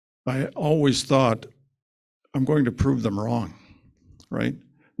 I always thought, I'm going to prove them wrong, right?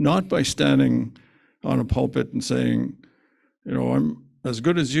 Not by standing on a pulpit and saying, you know, I'm as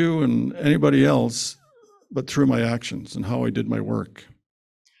good as you and anybody else, but through my actions and how I did my work.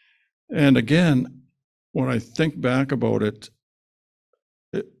 And again, when I think back about it,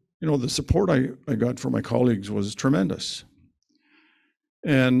 you know, the support I got from my colleagues was tremendous.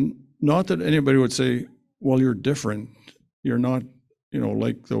 And not that anybody would say, well, you're different. You're not, you know,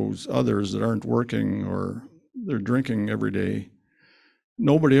 like those others that aren't working or they're drinking every day.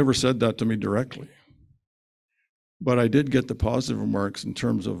 Nobody ever said that to me directly. But I did get the positive remarks in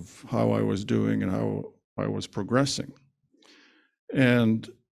terms of how I was doing and how I was progressing. And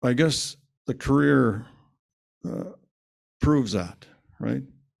I guess the career proves that, right?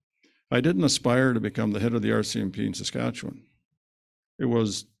 I didn't aspire to become the head of the RCMP in Saskatchewan. It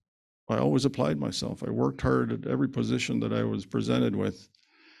was, I always applied myself. I worked hard at every position that I was presented with.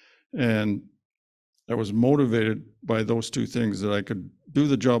 And I was motivated by those two things, that I could do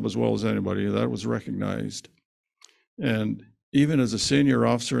the job as well as anybody. That was recognized. And even as a senior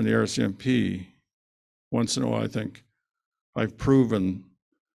officer in the RCMP, once in a while, I think I've proven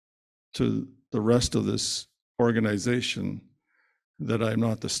to the rest of this organization that I'm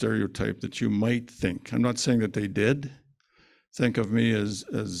not the stereotype that you might think. I'm not saying that they did think of me as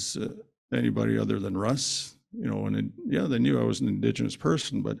anybody other than Russ, you know, and yeah, they knew I was an Indigenous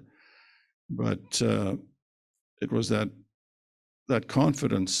person, but it was that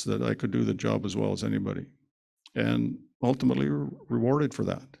confidence that I could do the job as well as anybody, and ultimately rewarded for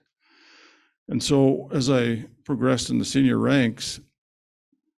that. And so as I progressed in the senior ranks,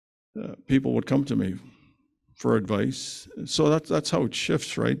 people would come to me for advice. So that's how it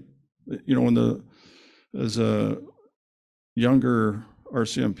shifts, right? You know, as a younger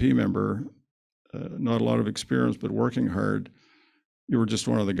RCMP member, not a lot of experience, but working hard, you were just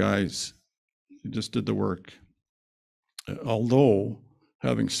one of the guys. You just did the work. Although,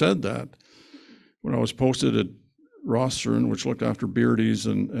 having said that, when I was posted at Rostron, which looked after Beardies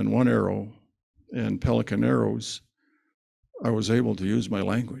and One Arrow and Pelican Arrows, I was able to use my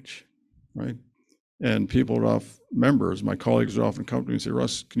language, right? And people would members, my colleagues would often come to me and say,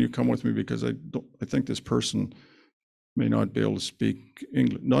 Russ, can you come with me, because I think this person may not be able to speak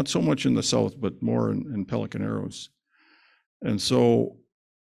English, not so much in the South, but more in Pelican Arrows. And so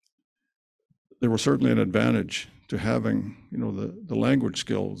there was certainly an advantage to having, you know, the language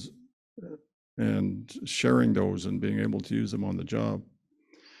skills and sharing those and being able to use them on the job.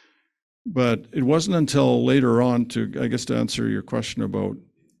 But it wasn't until later on, to, I guess, to answer your question about,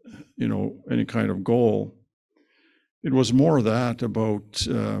 you know, any kind of goal, it was more that about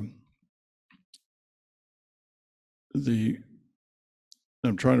the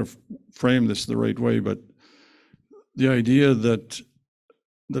I'm trying to frame this the right way, but the idea that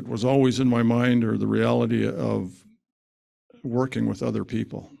was always in my mind, or the reality of working with other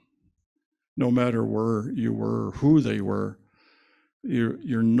people, no matter where you were, who they were,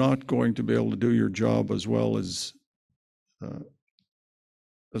 you're not going to be able to do your job as well as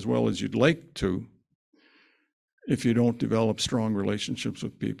you'd like to if you don't develop strong relationships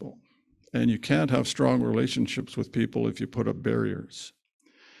with people. And you can't have strong relationships with people if you put up barriers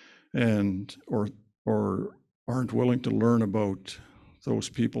and or aren't willing to learn about those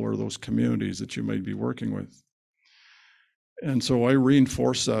people or those communities that you might be working with. And so I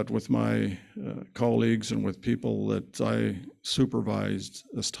reinforce that with my colleagues and with people that I supervised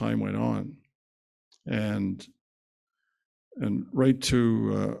as time went on. And right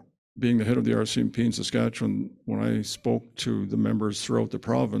to being the head of the RCMP in Saskatchewan, when I spoke to the members throughout the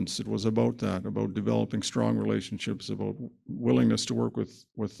province, it was about that, about developing strong relationships, about willingness to work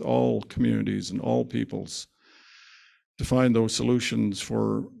with all communities and all peoples to find those solutions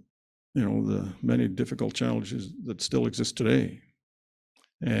for, the many difficult challenges that still exist today.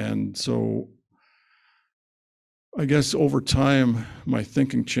 And so I guess over time, my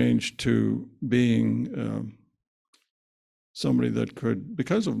thinking changed to being somebody that could,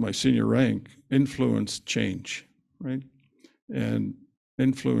 because of my senior rank, influence change, right? And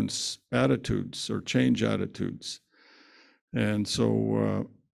influence attitudes or change attitudes. And so,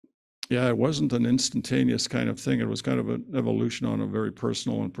 it wasn't an instantaneous kind of thing. It was kind of an evolution on a very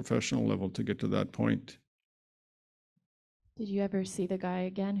personal and professional level to get to that point. Did you ever see the guy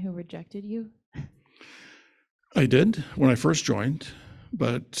again who rejected you? I did when I first joined,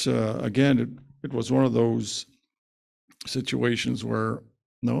 but again, it was one of those situations where,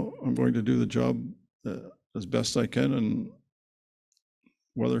 no, I'm going to do the job as best I can, and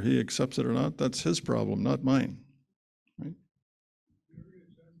whether he accepts it or not, that's his problem, not mine. Right?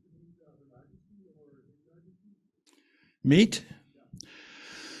 Meet?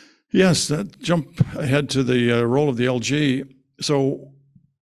 Yes, that jump ahead to the role of the LG. So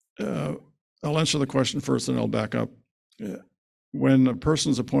I'll answer the question first, and I'll back up. When a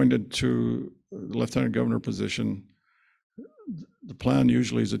person's appointed to the Lieutenant Governor position, the plan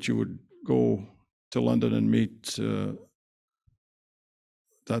usually is that you would go to London and meet,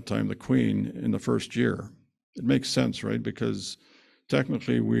 that time, the Queen in the first year. It makes sense, right? Because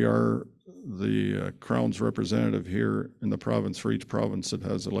technically we are the Crown's representative here in the province for each province that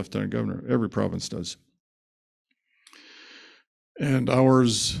has a Lieutenant Governor. Every province does. And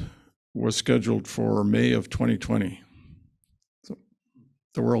ours was scheduled for May of 2020. So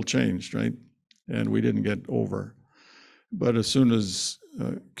the world changed, right? And we didn't get over. But as soon as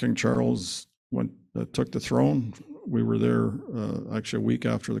King Charles took the throne, we were there actually a week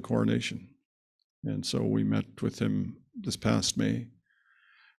after the coronation. And so we met with him this past May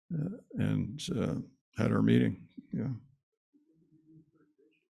and had our meeting. Yeah.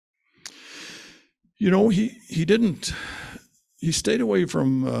 He didn't, he stayed away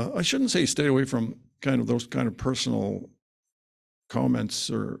from, I shouldn't say he stayed away from kind of those kind of personal comments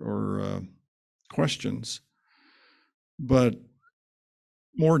or questions. But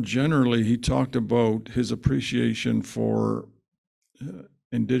more generally, he talked about his appreciation for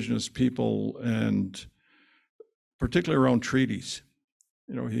Indigenous people, and particularly around treaties.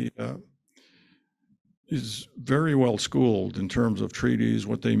 He's very well schooled in terms of treaties,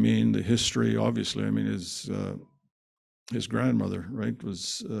 what they mean, the history. Obviously, I mean, his grandmother, right,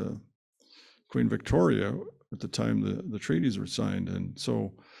 was Queen Victoria at the time the treaties were signed, and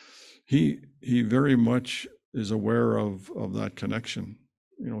so he very much is aware of that connection,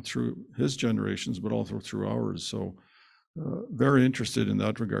 through his generations, but also through ours. So very interested in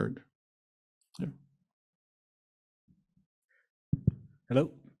that regard. Yeah.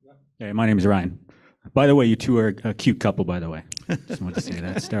 Hello. Hey, my name is Ryan. By the way, you two are a cute couple, by the way. Just wanted to say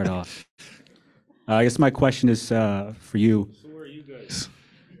that, start off. I guess my question is for you. So are you guys?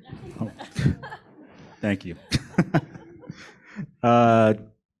 Oh. Thank you. I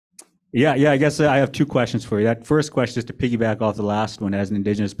guess I have two questions for you. That first question is to piggyback off the last one. As an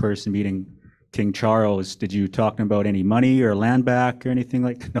Indigenous person meeting King Charles, did you talk about any money or land back or anything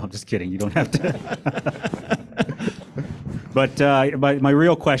like that? No, I'm just kidding. You don't have to. But my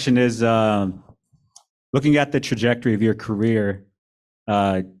real question is, looking at the trajectory of your career,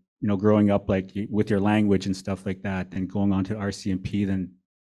 growing up like with your language and stuff like that, and going on to RCMP, then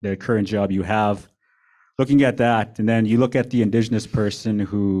the current job you have, looking at that, and then you look at the Indigenous person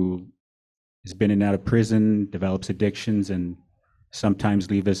who has been in and out of prison, develops addictions, and sometimes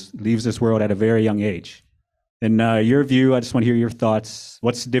leaves this world at a very young age. In your view, I just want to hear your thoughts.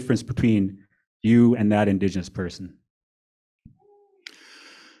 What's the difference between you and that Indigenous person?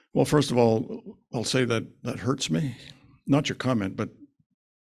 Well, first of all, I'll say that that hurts me, not your comment, but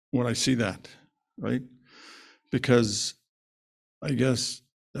when I see that, right? Because I guess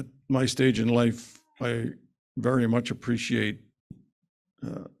at my stage in life, I very much appreciate,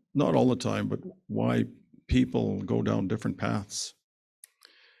 not all the time, but why people go down different paths.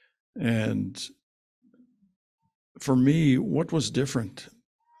 And for me, what was different?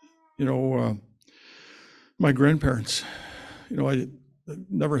 My grandparents, I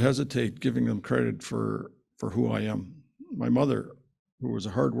never hesitate giving them credit for who I am. My mother, who was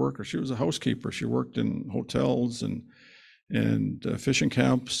a hard worker, she was a housekeeper. She worked in hotels and fishing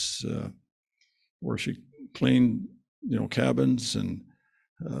camps, where she cleaned, cabins, and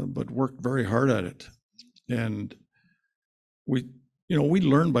but worked very hard at it. And we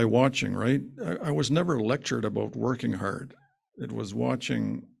learn by watching, right? I was never lectured about working hard. It was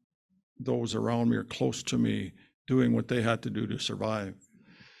watching those around me or close to me doing what they had to do to survive.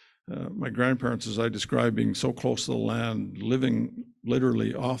 My grandparents, as I described, being so close to the land, living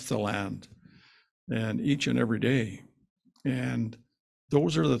literally off the land, and each and every day. And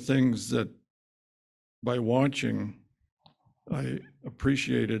those are the things that, by watching, I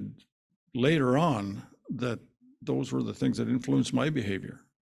appreciated later on, that those were the things that influenced my behavior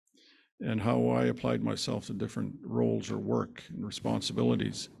and how I applied myself to different roles or work and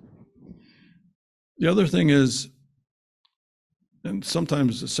responsibilities. The other thing is, and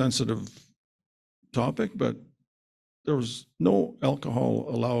sometimes a sensitive topic, but there was no alcohol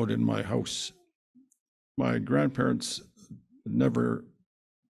allowed in my house. My grandparents never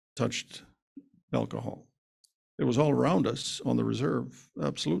touched alcohol. It was all around us on the reserve,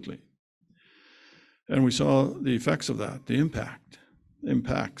 absolutely. And we saw the effects of that, the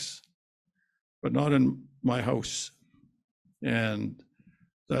impacts, but not in my house. And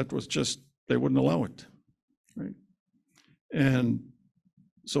that was just, they wouldn't allow it, right? And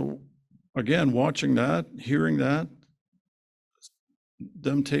so again, watching that, hearing that,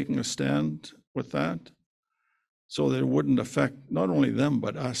 them taking a stand with that, so that it wouldn't affect not only them,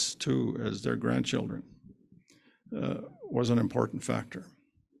 but us too, as their grandchildren, was an important factor.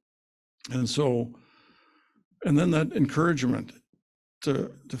 And so, and then that encouragement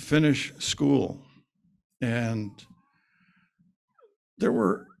to finish school. And there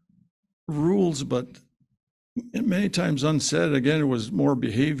were rules, but many times unsaid. Again, it was more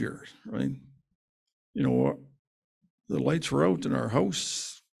behavior, right? The lights were out in our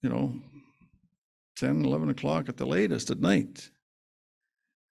house, 10, 11 o'clock at the latest at night.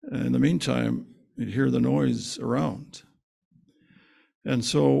 And in the meantime, you'd hear the noise around. And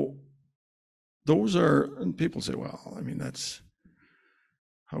so those are, and people say, well,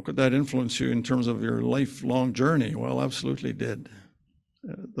 how could that influence you in terms of your lifelong journey? Well, absolutely did.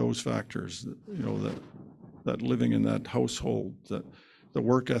 Those factors, that living in that household, the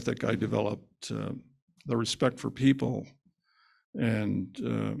work ethic I developed, the respect for people,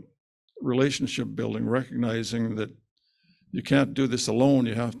 and relationship building, recognizing that you can't do this alone.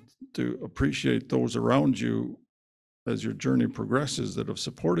 You have to appreciate those around you as your journey progresses that have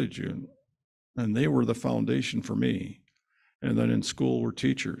supported you. And they were the foundation for me. And then in school were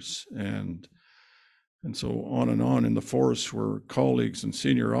teachers, and so on and on. In the force were colleagues and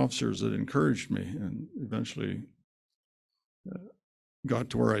senior officers that encouraged me, and eventually got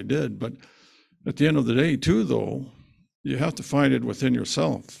to where I did. But at the end of the day too, though, you have to find it within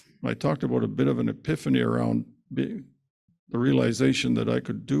yourself. I talked about a bit of an epiphany around the realization that I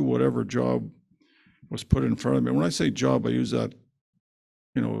could do whatever job was put in front of me. When I say job, I use that,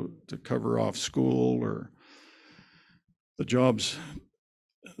 to cover off school or the jobs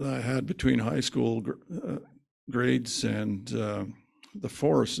that I had between high school grades and the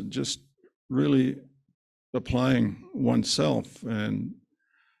force, and just really applying oneself and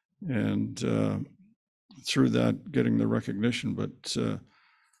through that getting the recognition, but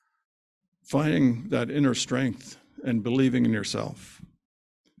finding that inner strength and believing in yourself.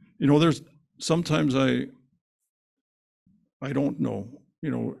 There's sometimes I don't know,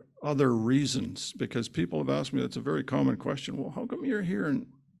 other reasons, because people have asked me, that's a very common question. Well, how come you're here and,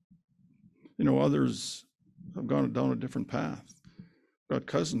 others have gone down a different path? Got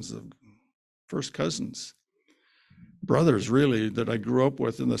cousins, first cousins, brothers really, that I grew up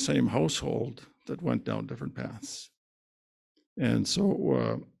with in the same household that went down different paths. And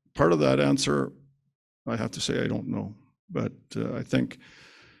so part of that answer, I have to say, I don't know. But I think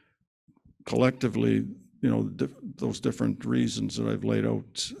collectively, those different reasons that I've laid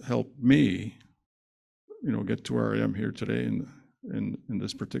out helped me, get to where I am here today in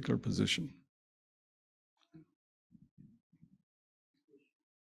this particular position.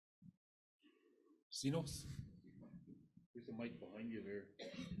 Sinos? There's a mic behind you there.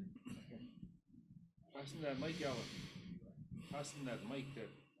 Pass him that mic, Alan. Pass him that mic that.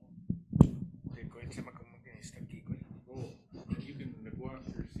 Oh, you can go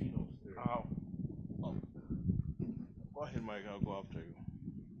after Sinos there. Go ahead, Mike. I'll go after you.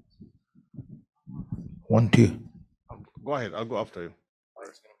 1, 2. Go ahead. I'll go after you.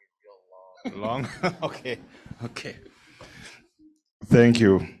 It's gonna be real long. Long? Okay. Okay. Thank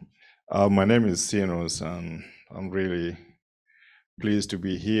you. My name is Sinos, and I'm really pleased to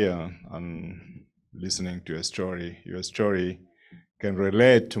be here and listening to your story. Your story can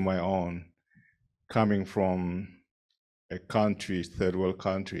relate to my own, coming from a country, third world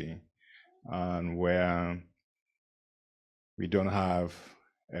country, and where we don't have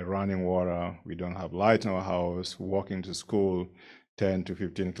a running water, we don't have light in our house, walking to school 10 to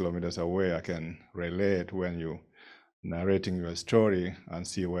 15 kilometers away. I can relate when you narrating your story and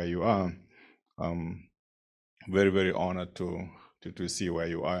see where you are. I'm very, very honored to see where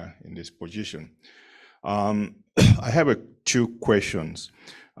you are in this position. I have 2 questions.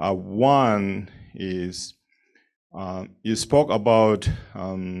 One is, you spoke about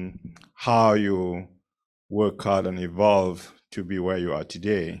how you work hard and evolve to be where you are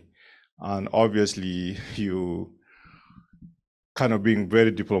today. And obviously you kind of being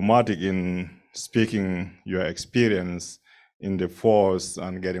very diplomatic in speaking your experience in the force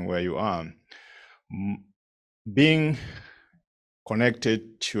and getting where you are. Being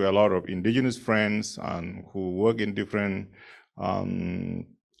connected to a lot of Indigenous friends and who work in different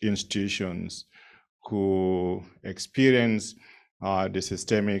institutions, who experience the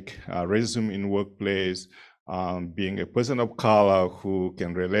systemic racism in workplace, being a person of color who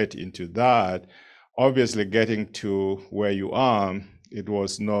can relate into that, obviously getting to where you are, it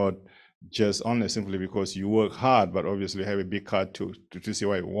was not just only simply because you work hard, but obviously have a big heart to see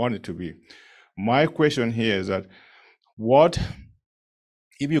where you want it to be. My question here is that, what,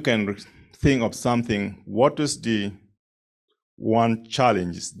 if you can think of something, what is the one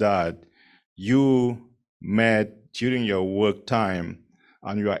challenge that you met during your work time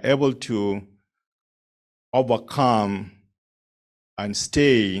and you are able to overcome and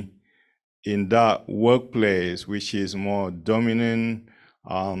stay in that workplace, which is more dominant,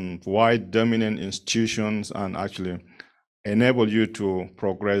 white dominant institutions, and actually enable you to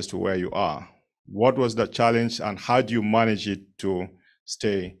progress to where you are? What was the challenge and how do you manage it to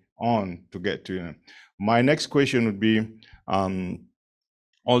stay on to get to it? My next question would be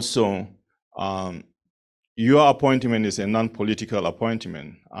also, your appointment is a non-political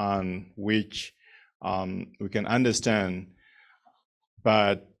appointment, and which we can understand,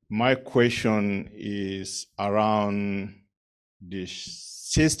 but my question is around the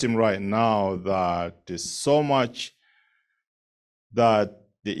system right now, that there's so much that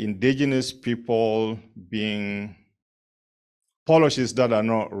the Indigenous people being policies that are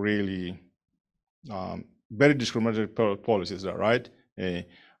not really very discriminatory policies, right?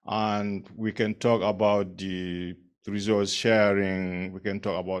 And we can talk about the resource sharing, we can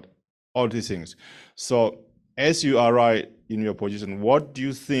talk about all these things. So as you are right in your position, what do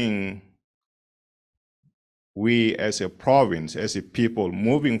you think we as a province, as a people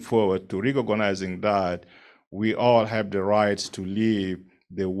moving forward to recognizing that we all have the rights to live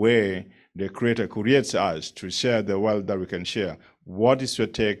the way the Creator creates us, to share the wealth that we can share? What is your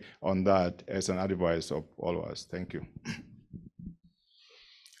take on that as an advice of all of us? Thank you.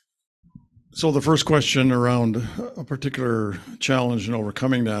 So the first question around a particular challenge and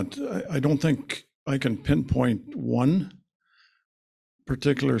overcoming that, I don't think I can pinpoint one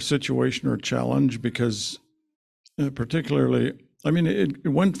particular situation or challenge, because particularly, I mean, it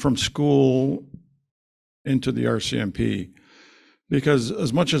went from school into the RCMP, because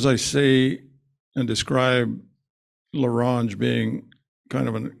as much as I say and describe L'Orange being kind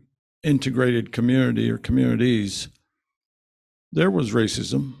of an integrated community or communities, there was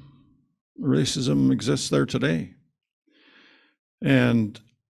racism. Racism exists there today. And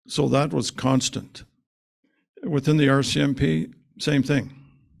so that was constant. Within the RCMP, same thing,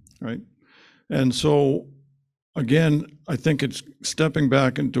 right? And so, again, I think it's stepping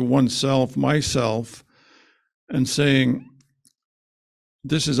back into oneself, myself, and saying,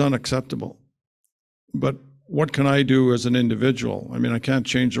 this is unacceptable. But what can I do as an individual? I mean, I can't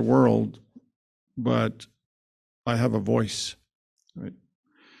change the world, but I have a voice, right?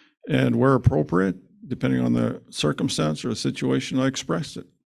 And where appropriate, depending on the circumstance or the situation, I express it.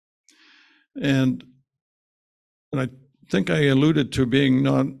 And I think I alluded to being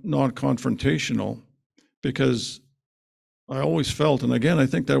non-confrontational, because I always felt, and again, I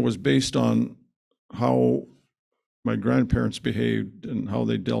think that was based on how my grandparents behaved and how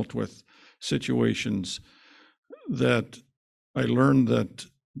they dealt with situations, that I learned that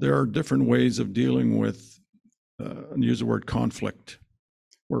there are different ways of dealing with, and use the word conflict,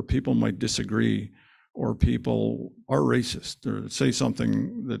 where people might disagree or people are racist or say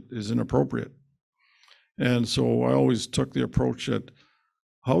something that is inappropriate. And so I always took the approach that,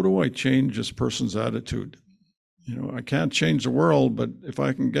 how do I change this person's attitude? You know, I can't change the world, but if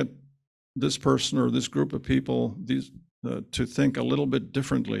I can get this person or this group of people to think a little bit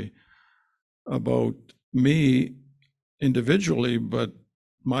differently about me individually, but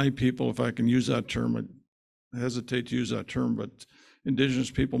my people, if I can use that term, I hesitate to use that term, but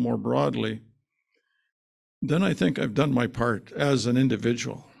Indigenous people more broadly, then I think I've done my part as an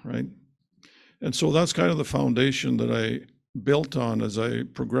individual, right? And so that's kind of the foundation that I built on as I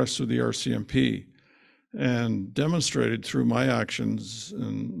progressed through the RCMP, and demonstrated through my actions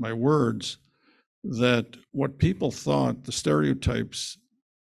and my words that what people thought, the stereotypes,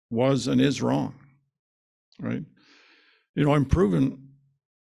 was and is wrong, right? You know, I'm proven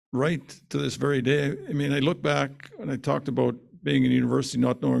right to this very day. I mean, I look back and I talked about being in university,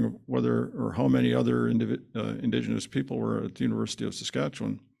 not knowing whether or how many other Indigenous people were at the University of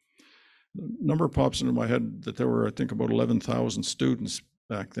Saskatchewan. The number pops into my head that there were, I think, about 11,000 students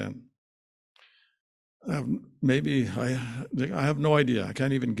back then. I have no idea. I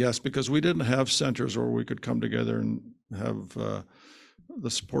can't even guess, because we didn't have centers where we could come together and have the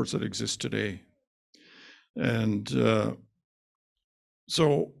supports that exist today. And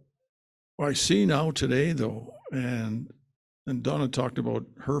so I see now today, though, and Donna talked about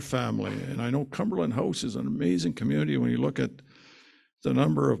her family, and I know Cumberland House is an amazing community when you look at the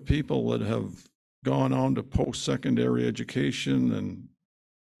number of people that have gone on to post-secondary education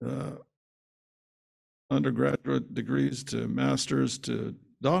and undergraduate degrees to masters to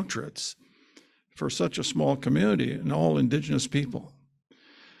doctorates for such a small community, and all Indigenous people.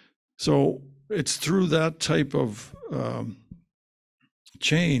 So it's through that type of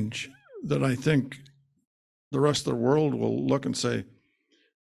change that I think the rest of the world will look and say,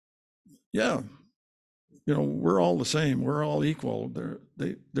 yeah, you know, we're all the same, we're all equal.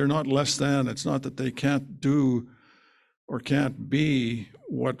 They're not less than. It's not that they can't do or can't be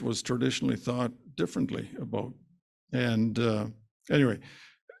what was traditionally thought differently about. And anyway,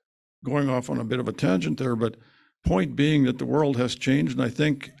 going off on a bit of a tangent there, but point being that the world has changed, and I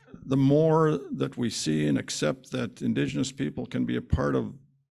think the more that we see and accept that Indigenous people can be a part of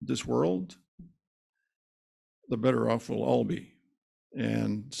this world, the better off we'll all be.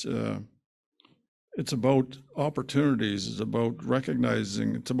 And it's about opportunities, it's about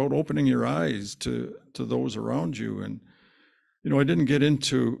recognizing, it's about opening your eyes to those around you. And, you know, I didn't get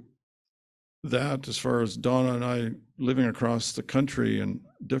into that as far as Donna and I living across the country and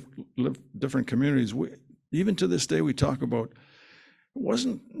different communities. Even to this day, we talk about,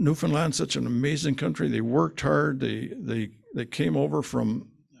 wasn't Newfoundland such an amazing country? They worked hard. They came over from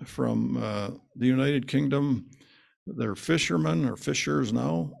the United Kingdom. They're fishermen or fishers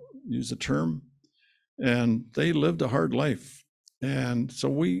now, use the term, and they lived a hard life. And so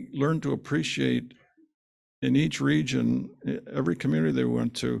we learned to appreciate in each region, every community they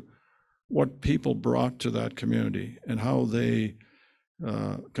went to, what people brought to that community and how they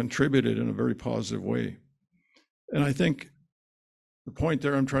contributed in a very positive way. And I think the point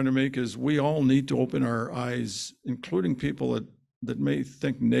there I'm trying to make is we all need to open our eyes, including people that may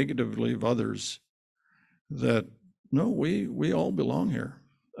think negatively of others, that no, we all belong here.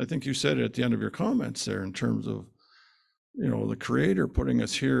 I think you said it at the end of your comments there in terms of, you know, the Creator putting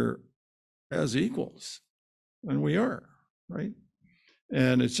us here as equals, and we are, right?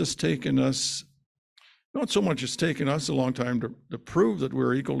 And it's just taken us, not so much it's taken us a long time to prove that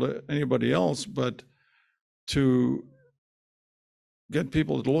we're equal to anybody else, but to get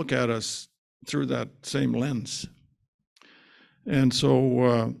people to look at us through that same lens. And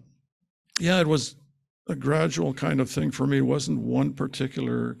so, yeah, it was a gradual kind of thing for me. It wasn't one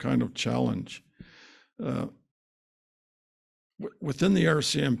particular kind of challenge. Within the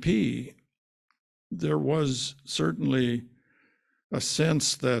RCMP, there was certainly a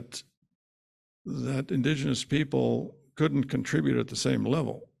sense that Indigenous people couldn't contribute at the same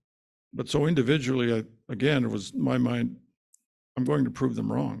level. But so individually, again, it was my mind, I'm going to prove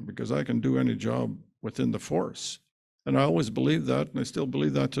them wrong because I can do any job within the force. And I always believed that, and I still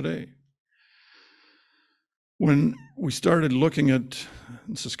believe that today. When we started looking at,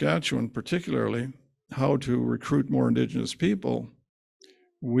 in Saskatchewan particularly, how to recruit more Indigenous people,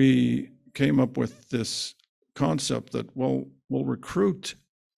 we came up with this concept that, well, we'll recruit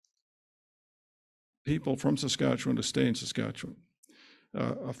people from Saskatchewan to stay in Saskatchewan.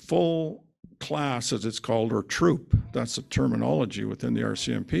 A full class, as it's called, or troop, that's the terminology within the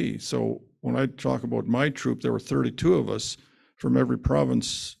RCMP. So when I talk about my troop, there were 32 of us from every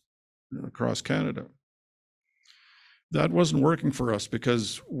province across Canada. That wasn't working for us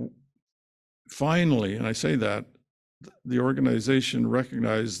because finally, and I say that, the organization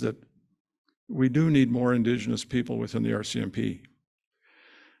recognized that we do need more Indigenous people within the RCMP.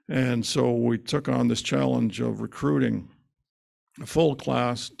 And so we took on this challenge of recruiting a full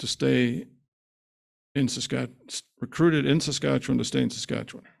class to stay in Saskatchewan, recruited in Saskatchewan to stay in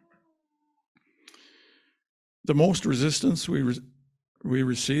Saskatchewan. The most resistance we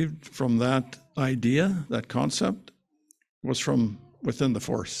received from that idea, that concept, was from within the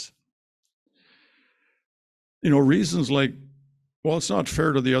force. You know, reasons like, well, it's not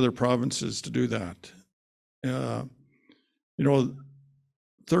fair to the other provinces to do that. You know,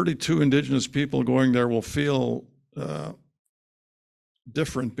 32 Indigenous people going there will feel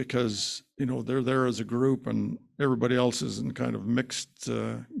different because, you know, they're there as a group and everybody else is in kind of mixed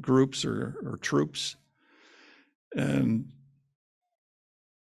groups or troops. And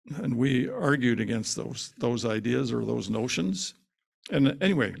we argued against those ideas or those notions. And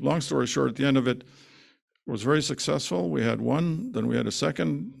anyway, long story short, at the end of it, was very successful. We had one, then we had a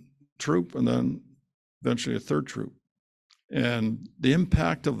second troop, and then eventually a third troop. And the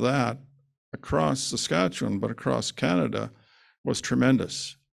impact of that across Saskatchewan, but across Canada, was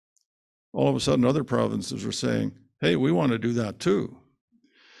tremendous. All of a sudden, other provinces were saying, hey, we want to do that too.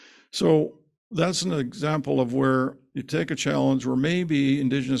 So that's an example of where you take a challenge where maybe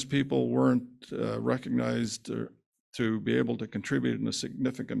Indigenous people weren't recognized to be able to contribute in a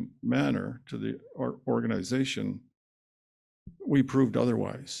significant manner to the organization. We proved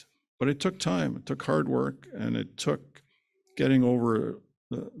otherwise. But it took time, it took hard work, and it took getting over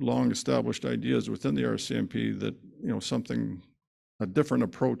the long established ideas within the RCMP that, you know, a different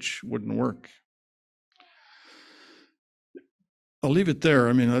approach wouldn't work. I'll leave it there.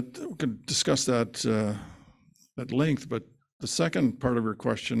 I mean, we could discuss that at length, but the second part of your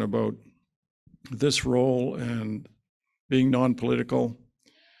question about this role and being non-political.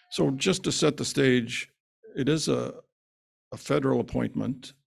 So just to set the stage, it is a federal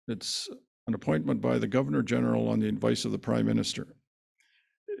appointment. It's an appointment by the Governor General on the advice of the Prime Minister.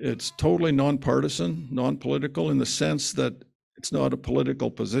 It's totally non-partisan, non-political in the sense that it's not a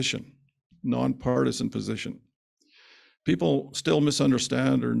political position, non-partisan position. People still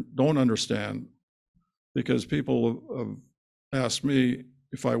misunderstand or don't understand because people have asked me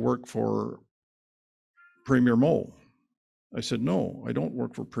if I work for Premier Moe. I said, no, I don't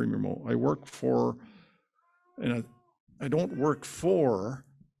work for Premier Moe. I work for, and I don't work for,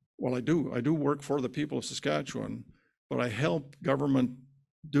 well, I do work for the people of Saskatchewan, but I help government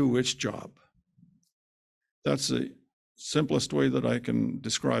do its job. That's the simplest way that I can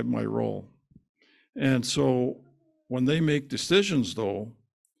describe my role. And so when they make decisions though,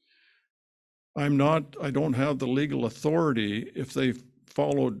 I don't have the legal authority if they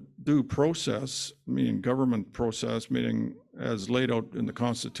followed due process, meaning government process, meaning as laid out in the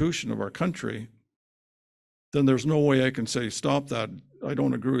Constitution of our country, then there's no way I can say, stop that. I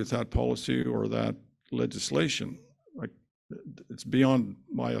don't agree with that policy or that legislation. Like, it's beyond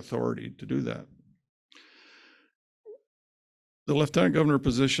my authority to do that. The Lieutenant Governor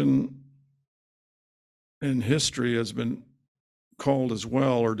position in history has been called as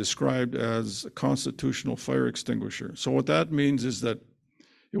well or described as a constitutional fire extinguisher. So what that means is that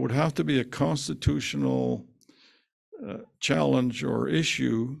it would have to be a constitutional challenge or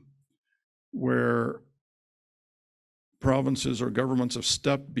issue where provinces or governments have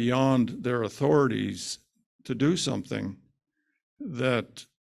stepped beyond their authorities to do something that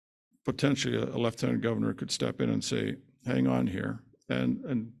potentially a lieutenant governor could step in and say, hang on here,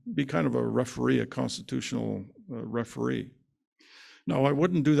 and be kind of a referee, a constitutional referee. Now, I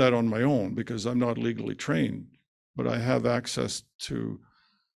wouldn't do that on my own because I'm not legally trained, but I have access to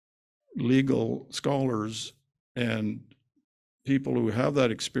legal scholars and people who have that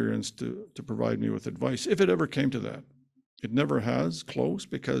experience to provide me with advice, if it ever came to that. It never has, close,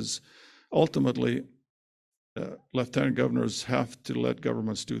 because ultimately, lieutenant governors have to let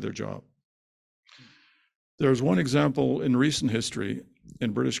governments do their job. There's one example in recent history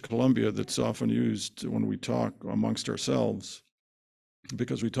in British Columbia that's often used when we talk amongst ourselves,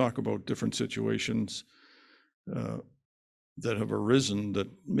 because we talk about different situations that have arisen that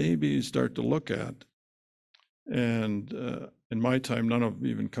maybe you start to look at. And in my time, none have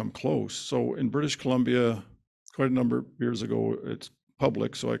even come close. So in British Columbia, quite a number of years ago, it's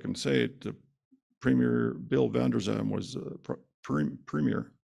public, so I can say it, Premier Bill Vander Zalm was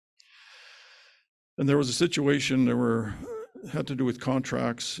premier. And there was a situation that had to do with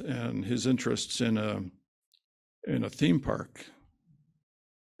contracts and his interests in a theme park.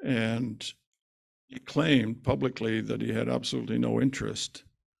 And he claimed publicly that he had absolutely no interest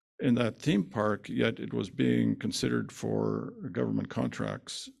in that theme park, yet it was being considered for government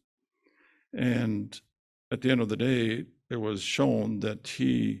contracts. And at the end of the day, it was shown that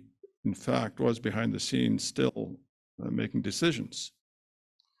he, in fact, was behind the scenes still making decisions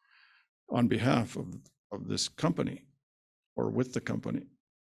on behalf of this company or with the company.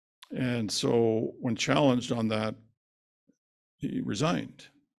 And so when challenged on that, he resigned.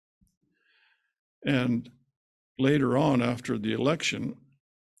 And later on, after the election,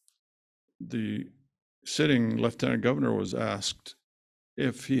 the sitting Lieutenant Governor was asked,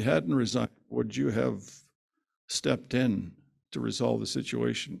 if he hadn't resigned, would you have stepped in to resolve the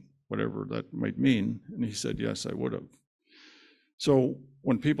situation, whatever that might mean? And he said, yes, I would have. So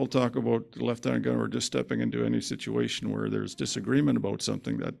when people talk about the Lieutenant Governor just stepping into any situation where there's disagreement about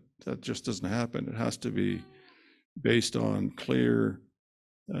something, that just doesn't happen. It has to be based on clear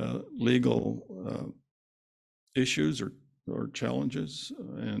legal issues or challenges,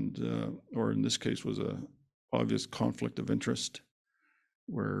 and or in this case was a obvious conflict of interest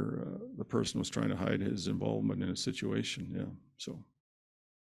where the person was trying to hide his involvement in a situation. Yeah. So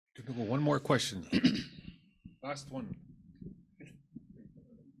one more question. Last one.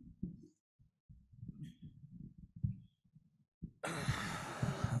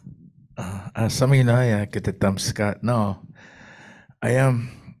 Saminaya kita tamskat no. I am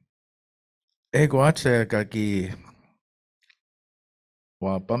watch kaki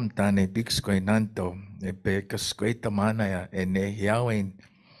wa pamtane bixkoi nanto e pe kaskoi tamana ya ene hiawin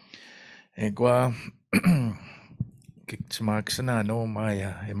egwa kiksmaksana no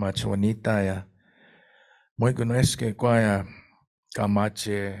maya e machwanita ya moi kuneske kwaya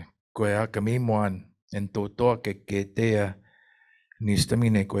kamache koya kamimwan en toto ke tea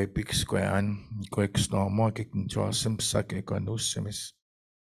nistamine koe pix koe an koe ksno mo ke kinchoasem sake koe nusemis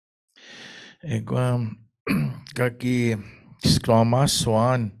egwa kaki sklama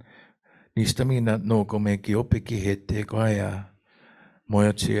swan nistamina no kome ki opiki hete koe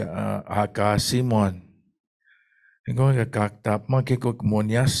moyachi aka simon egwa ka kaktap ma ke kok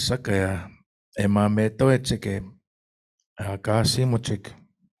monias sakaya ema meto echeke aka simuchik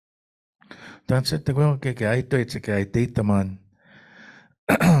danse tegwa ke aito echeke aiteitaman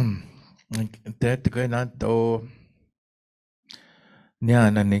Te koe nato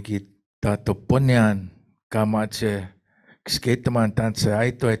niana neki tato ponian kamache sketaman tanse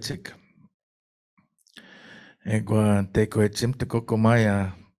aito echik. Egwa te koe chimte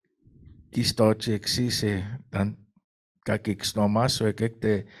kokomaya kistoche exise tan kaki xnomaso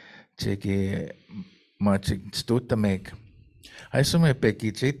ekekte cheki machik stutamek. Aisume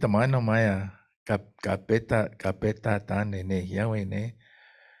peki chita mano maya kapeta tan ne hiawe ne.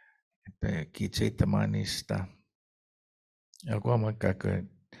 Kichita manista. Algo más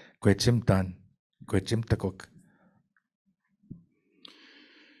que chimtan, que chimtakok.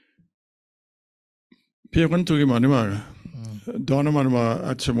 Piakan tugi manima, Donna manima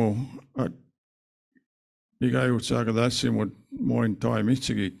atsamo at bigay utsaga dasi mo in time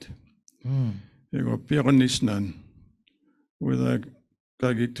ichigit. Ego piakan nisnan. With a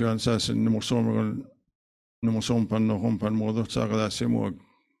kagit to ansas in nomosompan no hompan modo tsaga dasi mo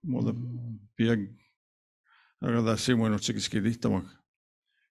piag agada simo no chikiskiditamak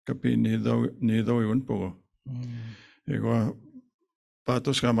kapi ni do yun po ego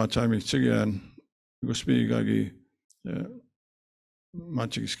patos kama chami chigian guspi gagi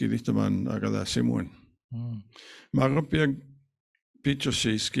machikiskiditaman agada simon magapiag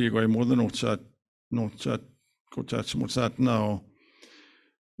pichosi go more notsat kotats motsat now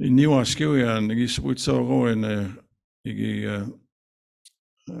iniwa skiwian giswitso go en igi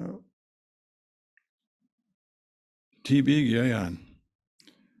TB gian.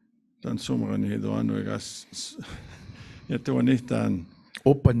 Dan sommaren heter han och jag tror inte han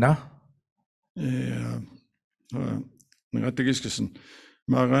Opena. Ja. Men att det giskesen.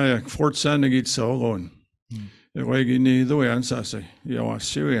 Maria Fort Sandegit sauron. Jag var i då jag ansade sig. Jag var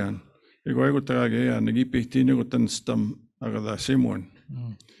Syrian. Jag var ut där igen. Jag gick in i den stam agada Simon.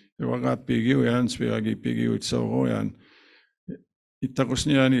 Jag var rätt pigg och jag ansåg jag pigg ut sauron.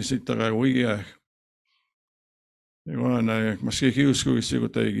 Itakosniani sitter wigia. Ego na maski kiusku sigo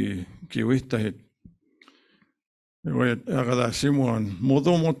taigi kiwita hit. Ego agada Simon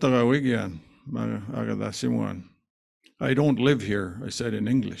modo motaga wigian agada Simon. I don't live here, I said in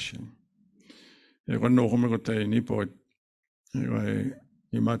English. Ego no homego tai nipo. Ego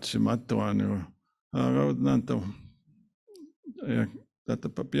imatsi matoan ego aga nanto. Tätä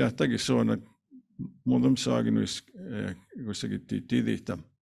piahtakin suona modom saaginus kussakin tidihta.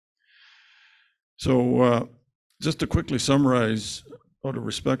 So just to quickly summarize out of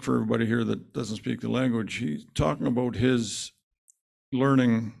respect for everybody here that doesn't speak the language, he's talking about his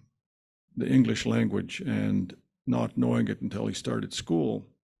learning the English language and not knowing it until he started school.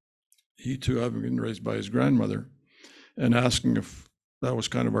 He too having been raised by his grandmother, and asking if that was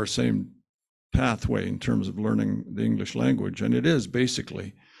kind of our same pathway in terms of learning the English language, and it is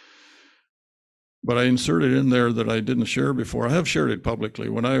basically. But I inserted in there that I didn't share before. I have shared it publicly.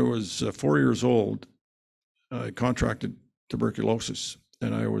 When I was 4 years old, I contracted tuberculosis,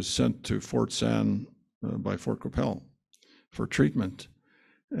 and I was sent to Fort San by Fort Qu'Appelle for treatment.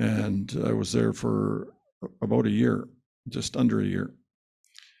 And I was there for about a year, just under a year,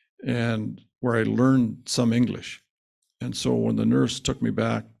 and where I learned some English. And so when the nurse took me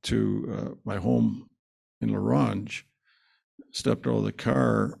back to my home in La Ronge, stepped out of the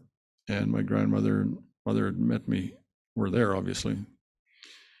car, and my grandmother and mother had met me, were there obviously.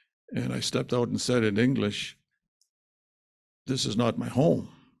 And I stepped out and said in English, "This is not my home."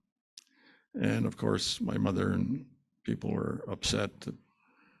 And of course, my mother and people were upset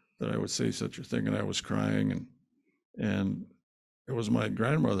that I would say such a thing, and I was crying. And it was my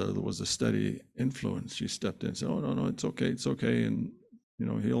grandmother that was a steady influence. She stepped in and said, "Oh, no, it's okay, it's okay. And, you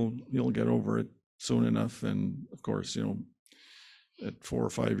know, he'll get over it soon enough." And of course, you know, at 4 or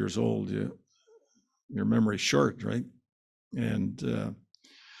 5 years old, your memory's short, right? And,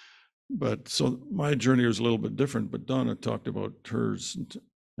 but so my journey was a little bit different, but Donna talked about hers.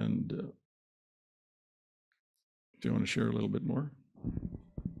 And do you want to share a little bit more?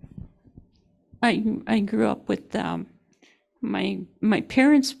 I grew up with my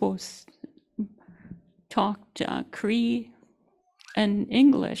parents both talked Cree and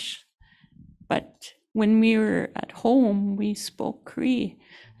English, but when we were at home, we spoke Cree,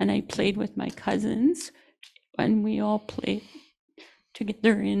 and I played with my cousins, and we all played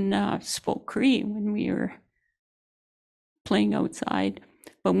together in spoke Cree when we were playing outside.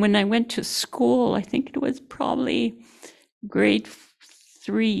 But when I went to school, I think it was probably grade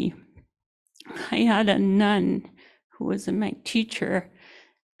 3, I had a nun who was my teacher,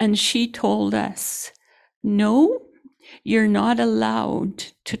 and she told us, "No, you're not allowed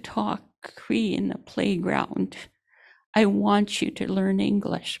to talk Cree in the playground. I want you to learn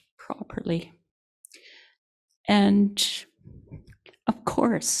English properly." And of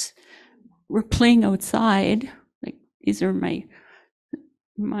course, we're playing outside. Like, these are my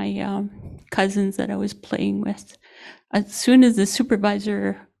cousins that I was playing with. As soon as the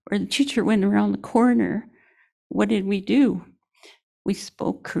supervisor or the teacher went around the corner, what did we do? We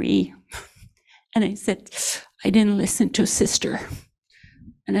spoke Cree. And I said, "I didn't listen to sister."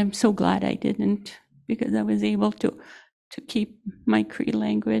 And I'm so glad I didn't, because I was able to keep my Cree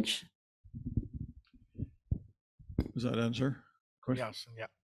language. Does that answer? Yes, yeah.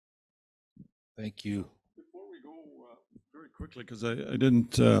 Thank you. Before we go, very quickly, because I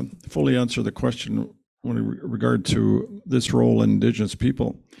didn't fully answer the question in regard to this role in Indigenous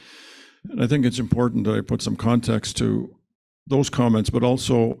people. And I think it's important that I put some context to those comments, but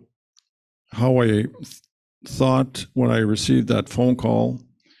also how I thought when I received that phone call,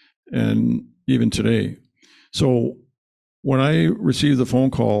 and even today. So when I received the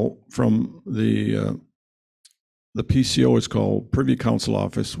phone call from the PCO, is called Privy Council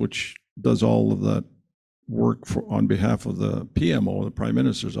Office, which does all of that work on behalf of the PMO, the Prime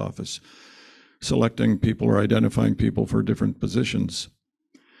Minister's Office, selecting people or identifying people for different positions.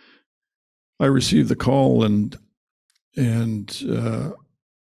 I received the call, and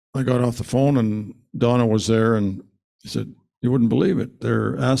I got off the phone, and Donna was there, and he said, "You wouldn't believe it.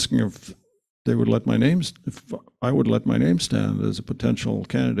 They're asking if they would let my name, if I would let my name stand as a potential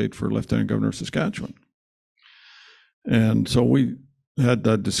candidate for Lieutenant Governor of Saskatchewan." And so we had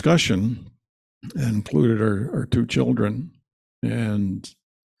that discussion and included our 2 children, and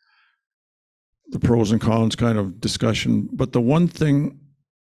the pros and cons kind of discussion. But the one thing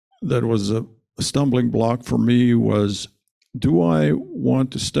that was a stumbling block for me was, do I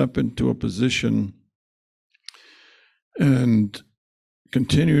want to step into a position and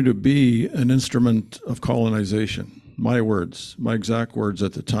continue to be an instrument of colonization? My words, my exact words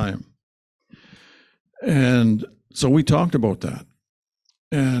at the time. And so we talked about that.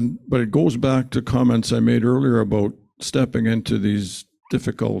 But it goes back to comments I made earlier about stepping into these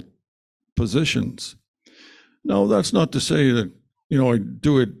difficult positions. Now, that's not to say that, you know, I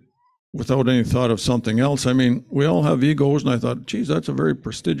do it without any thought of something else. I mean, we all have egos, and I thought, geez, that's a very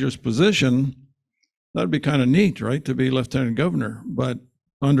prestigious position. That'd be kind of neat, right, to be Lieutenant Governor. But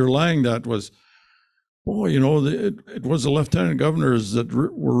underlying that was, boy, you know, it was the Lieutenant Governors that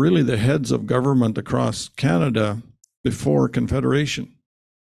were really the heads of government across Canada before Confederation.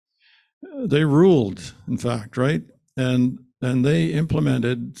 They ruled, in fact, right? And and they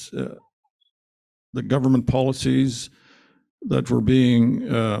implemented the government policies that were being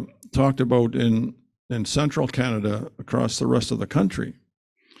talked about in central Canada across the rest of the country.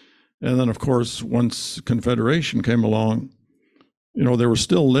 And then, of course, once Confederation came along, you know, they were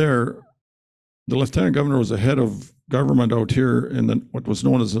still there. The Lieutenant Governor was the head of government out here in what was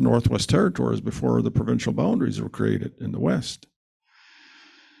known as the Northwest Territories before the provincial boundaries were created in the West.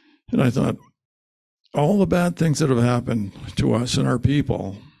 And I thought, all the bad things that have happened to us and our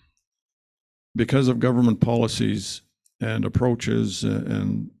people because of government policies and approaches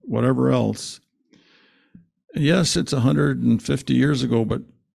and whatever else, yes, it's 150 years ago, but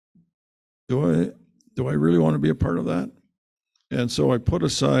do I really want to be a part of that? And so I put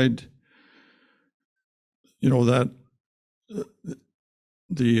aside, you know, that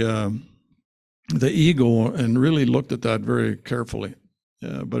the ego and really looked at that very carefully.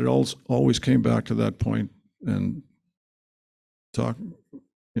 But it always came back to that point and talk,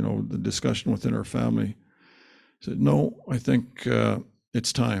 you know, the discussion within our family. Said, no, I think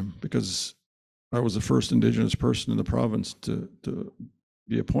it's time, because I was the first Indigenous person in the province to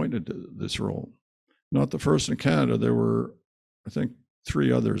be appointed to this role. Not the first in Canada. There were, I think,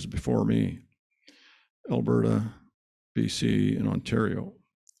 3 others before me: Alberta, BC, and Ontario.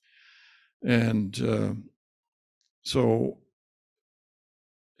 And so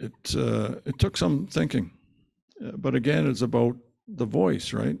it took some thinking, but again, it's about the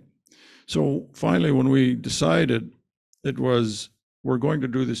voice, right? So finally, when we decided, it was, we're going to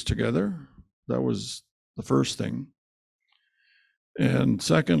do this together. That was the first thing. And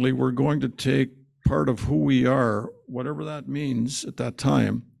secondly, we're going to take part of who we are, whatever that means at that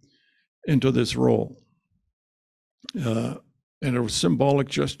time, into this role. And it was a symbolic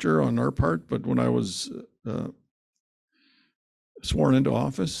gesture on our part, but when I was sworn into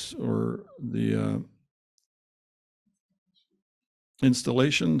office, or the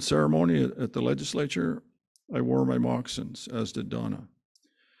installation ceremony at the legislature, I wore my moccasins, as did Donna.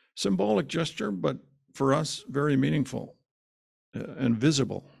 Symbolic gesture, but for us, very meaningful and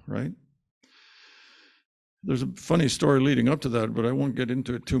visible, right? There's a funny story leading up to that, but I won't get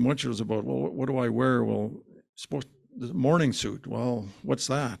into it too much. It was about, well, what do I wear? Well, the morning suit. Well, what's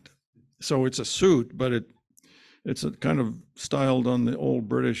that? So it's a suit, but it's a kind of styled on the old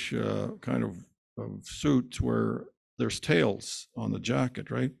British kind of suits where there's tails on the jacket,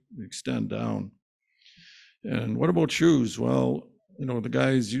 right? They extend down. And what about shoes? Well, you know, the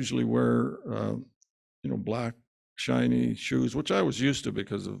guys usually wear, you know, black, shiny shoes, which I was used to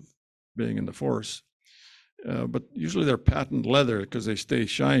because of being in the force. But usually they're patent leather because they stay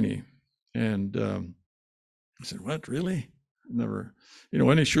shiny. And I said, what, really? Never, you know,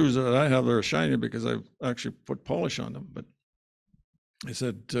 any shoes that I have that are shiny because I've actually put polish on them. But I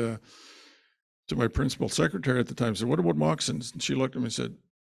said to my principal secretary at the time, I said, what about moccasins? And she looked at me and said,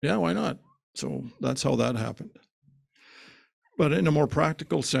 yeah, why not? So that's how that happened. But in a more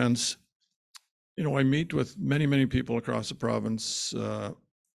practical sense, you know, I meet with many, many people across the province,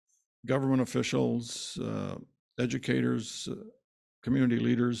 government officials, educators, community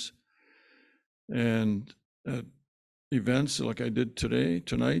leaders, and at events like I did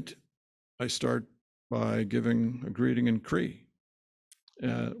tonight, I start by giving a greeting in Cree.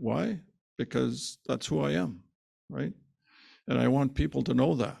 Why? Because that's who I am, right? And I want people to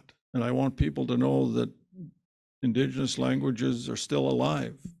know that. And I want people to know that Indigenous languages are still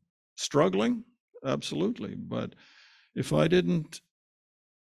alive. Struggling? Absolutely. But if I didn't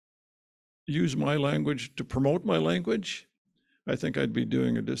use my language to promote my language, I think I'd be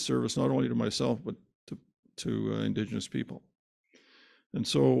doing a disservice not only to myself, but to Indigenous people. And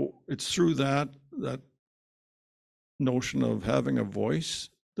so it's through that notion of having a voice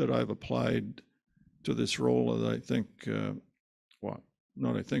that I've applied to this role that I think,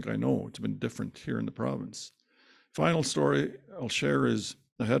 I know it's been different here in the province. Final story I'll share is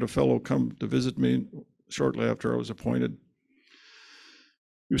I had a fellow come to visit me shortly after I was appointed.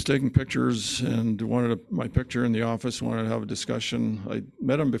 He was taking pictures and wanted my picture in the office, wanted to have a discussion. I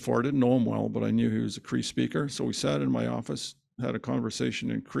met him before, I didn't know him well, but I knew he was a Cree speaker. So we sat in my office, had a conversation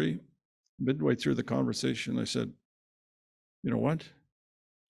in Cree. Midway through the conversation, I said, you know what?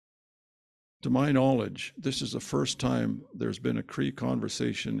 To my knowledge, this is the first time there's been a Cree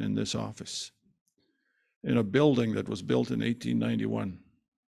conversation in this office, in a building that was built in 1891.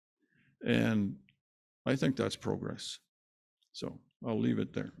 And I think that's progress. So I'll leave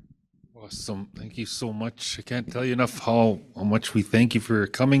it there. Awesome. Thank you so much. I can't tell you enough how much we thank you for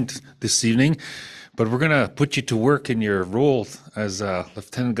coming this evening. But we're going to put you to work in your role as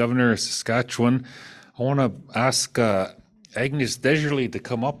Lieutenant Governor of Saskatchewan. I want to ask Agnes Dejerly to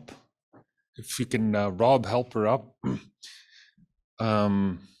come up. If you can, Rob, help her up.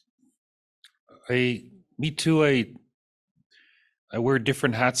 Me too. I wear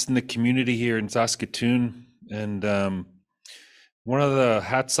different hats in the community here in Saskatoon, and one of the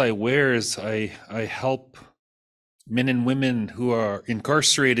hats I wear is I help men and women who are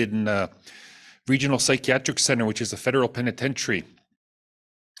incarcerated in a regional psychiatric center, which is a federal penitentiary.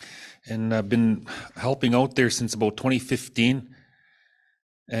 And I've been helping out there since about 2015.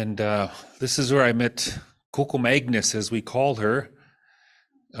 And this is where I met Coco Magnus, as we call her.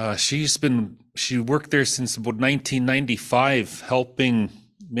 She worked there since about 1995, helping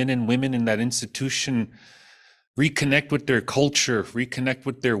men and women in that institution reconnect with their culture, reconnect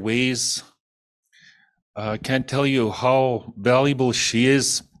with their ways. I can't tell you how valuable she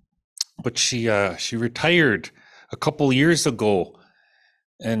is, but she retired a couple years ago,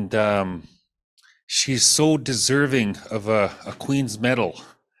 and she's so deserving of a Queen's Medal.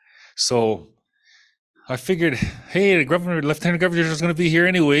 So I figured, hey, the Lieutenant Governor is going to be here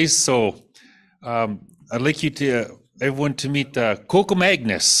anyways, so I'd like everyone to meet Coco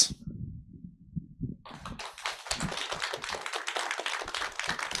Magnus.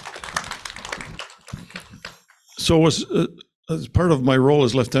 So as part of my role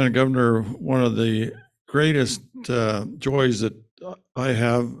as Lieutenant Governor, one of the greatest joys that I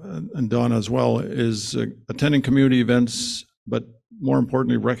have, and Donna as well, is attending community events, but more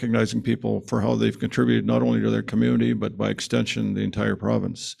importantly, recognizing people for how they've contributed not only to their community, but by extension, the entire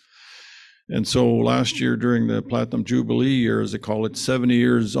province. And so last year during the Platinum Jubilee year, as they call it, 70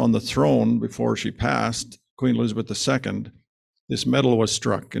 years on the throne before she passed, Queen Elizabeth II, this medal was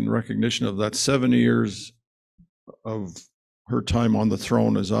struck in recognition of that 70 years of her time on the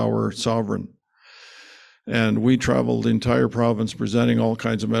throne as our sovereign. And we traveled the entire province presenting all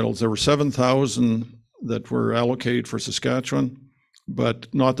kinds of medals. There were 7,000 that were allocated for Saskatchewan, but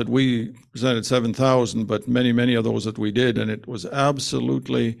not that we presented 7,000, but many, many of those that we did. And it was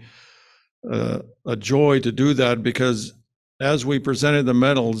absolutely a joy to do that, because as we presented the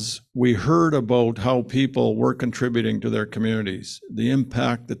medals, we heard about how people were contributing to their communities, the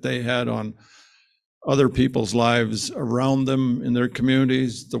impact that they had on other people's lives around them in their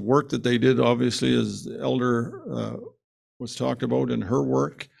communities, the work that they did, obviously, as the elder was talked about in her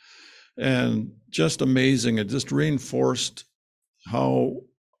work, and just amazing. It just reinforced how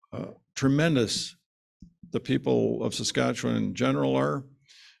tremendous the people of Saskatchewan in general are.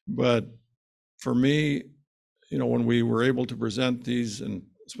 But for me, you know, when we were able to present these, and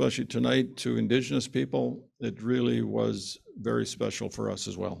especially tonight, to Indigenous people, it really was very special for us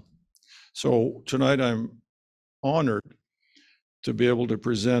as well. So tonight I'm honored to be able to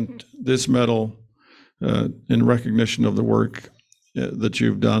present this medal in recognition of the work that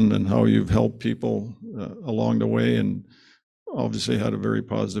you've done and how you've helped people along the way, and obviously had a very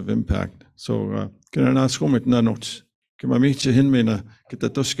positive impact. So kena nasko mit nanot kemami chihin mena kita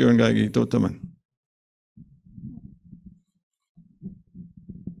toske ngagi totaman.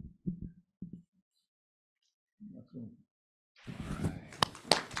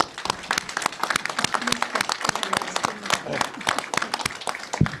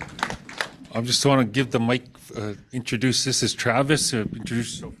 I just want to give the mic, introduce, this is Travis,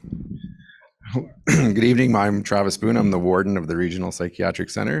 introduce yourself. Good evening, I'm Travis Boone. I'm the warden of the Regional Psychiatric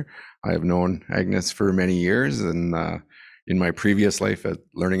Center. I have known Agnes for many years, and in my previous life at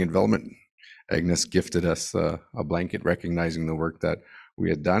Learning and Development, Agnes gifted us a blanket recognizing the work that we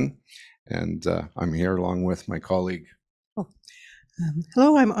had done. And I'm here along with my colleague.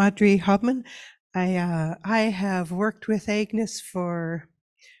 Hello, I'm Audrey Hubman. I have worked with Agnes for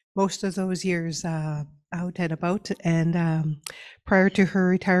most of those years out and about, and prior to her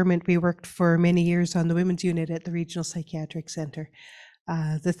retirement, we worked for many years on the women's unit at the Regional Psychiatric Center.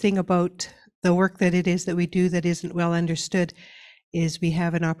 The thing about the work that it is that we do that isn't well understood is we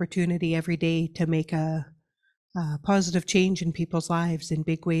have an opportunity every day to make a positive change in people's lives in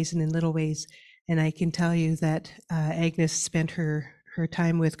big ways and in little ways. And I can tell you that Agnes spent her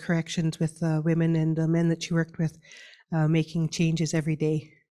time with corrections with women and the men that she worked with, making changes every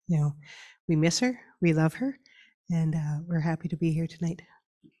day. You know, we miss her, we love her, and we're happy to be here tonight.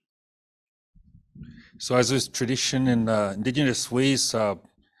 So as is tradition in Indigenous ways,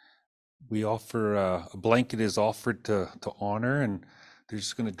 we offer a blanket is offered to honor, and they're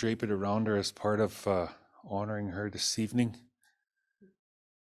just going to drape it around her as part of honoring her this evening.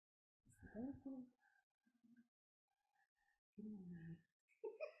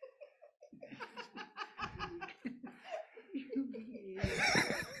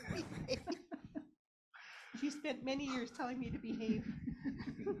 She spent many years telling me to behave.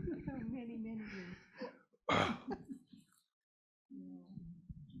 Many years.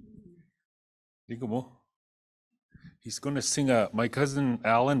 Ligo mo. He's going to sing my cousin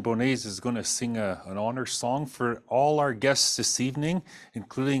Alan Bonays is going to sing an honor song for all our guests this evening,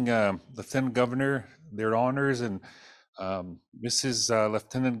 including Lieutenant Governor, their honors, and Mrs.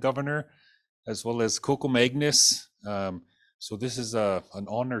 Lieutenant Governor, as well as Coco Magnus. So this is an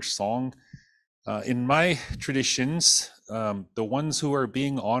honor song. In my traditions, the ones who are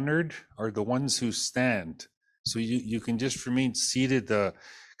being honored are the ones who stand. So you can just remain seated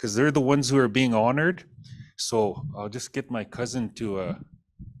because they're the ones who are being honored. So I'll just get my cousin to,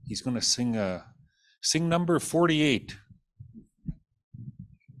 he's going to sing number 48.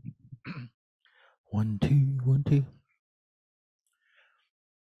 1, 2, 1, 2.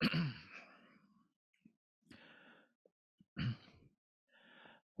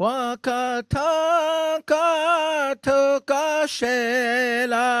 Wakataka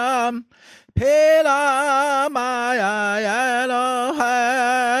shelam pela maya yelo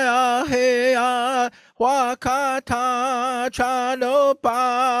haya hea wakata chano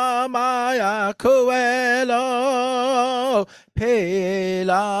pa maya kuelo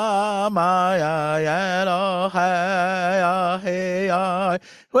pela maya yelo haya hea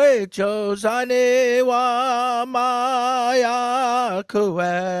we Josani wa maya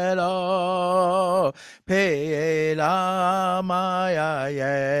kuelo pela maya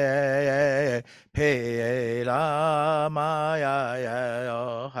ye pela maya ye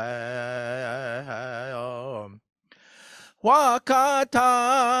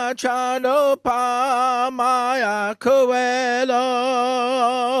wakata chano pa maya kuelo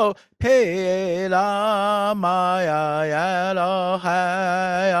pela maya yelo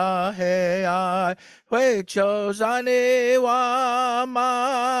haya hea we Josani wa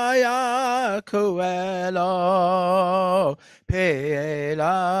maya kuelo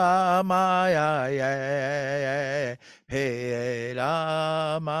pela maya ye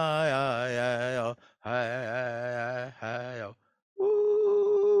pela maya ye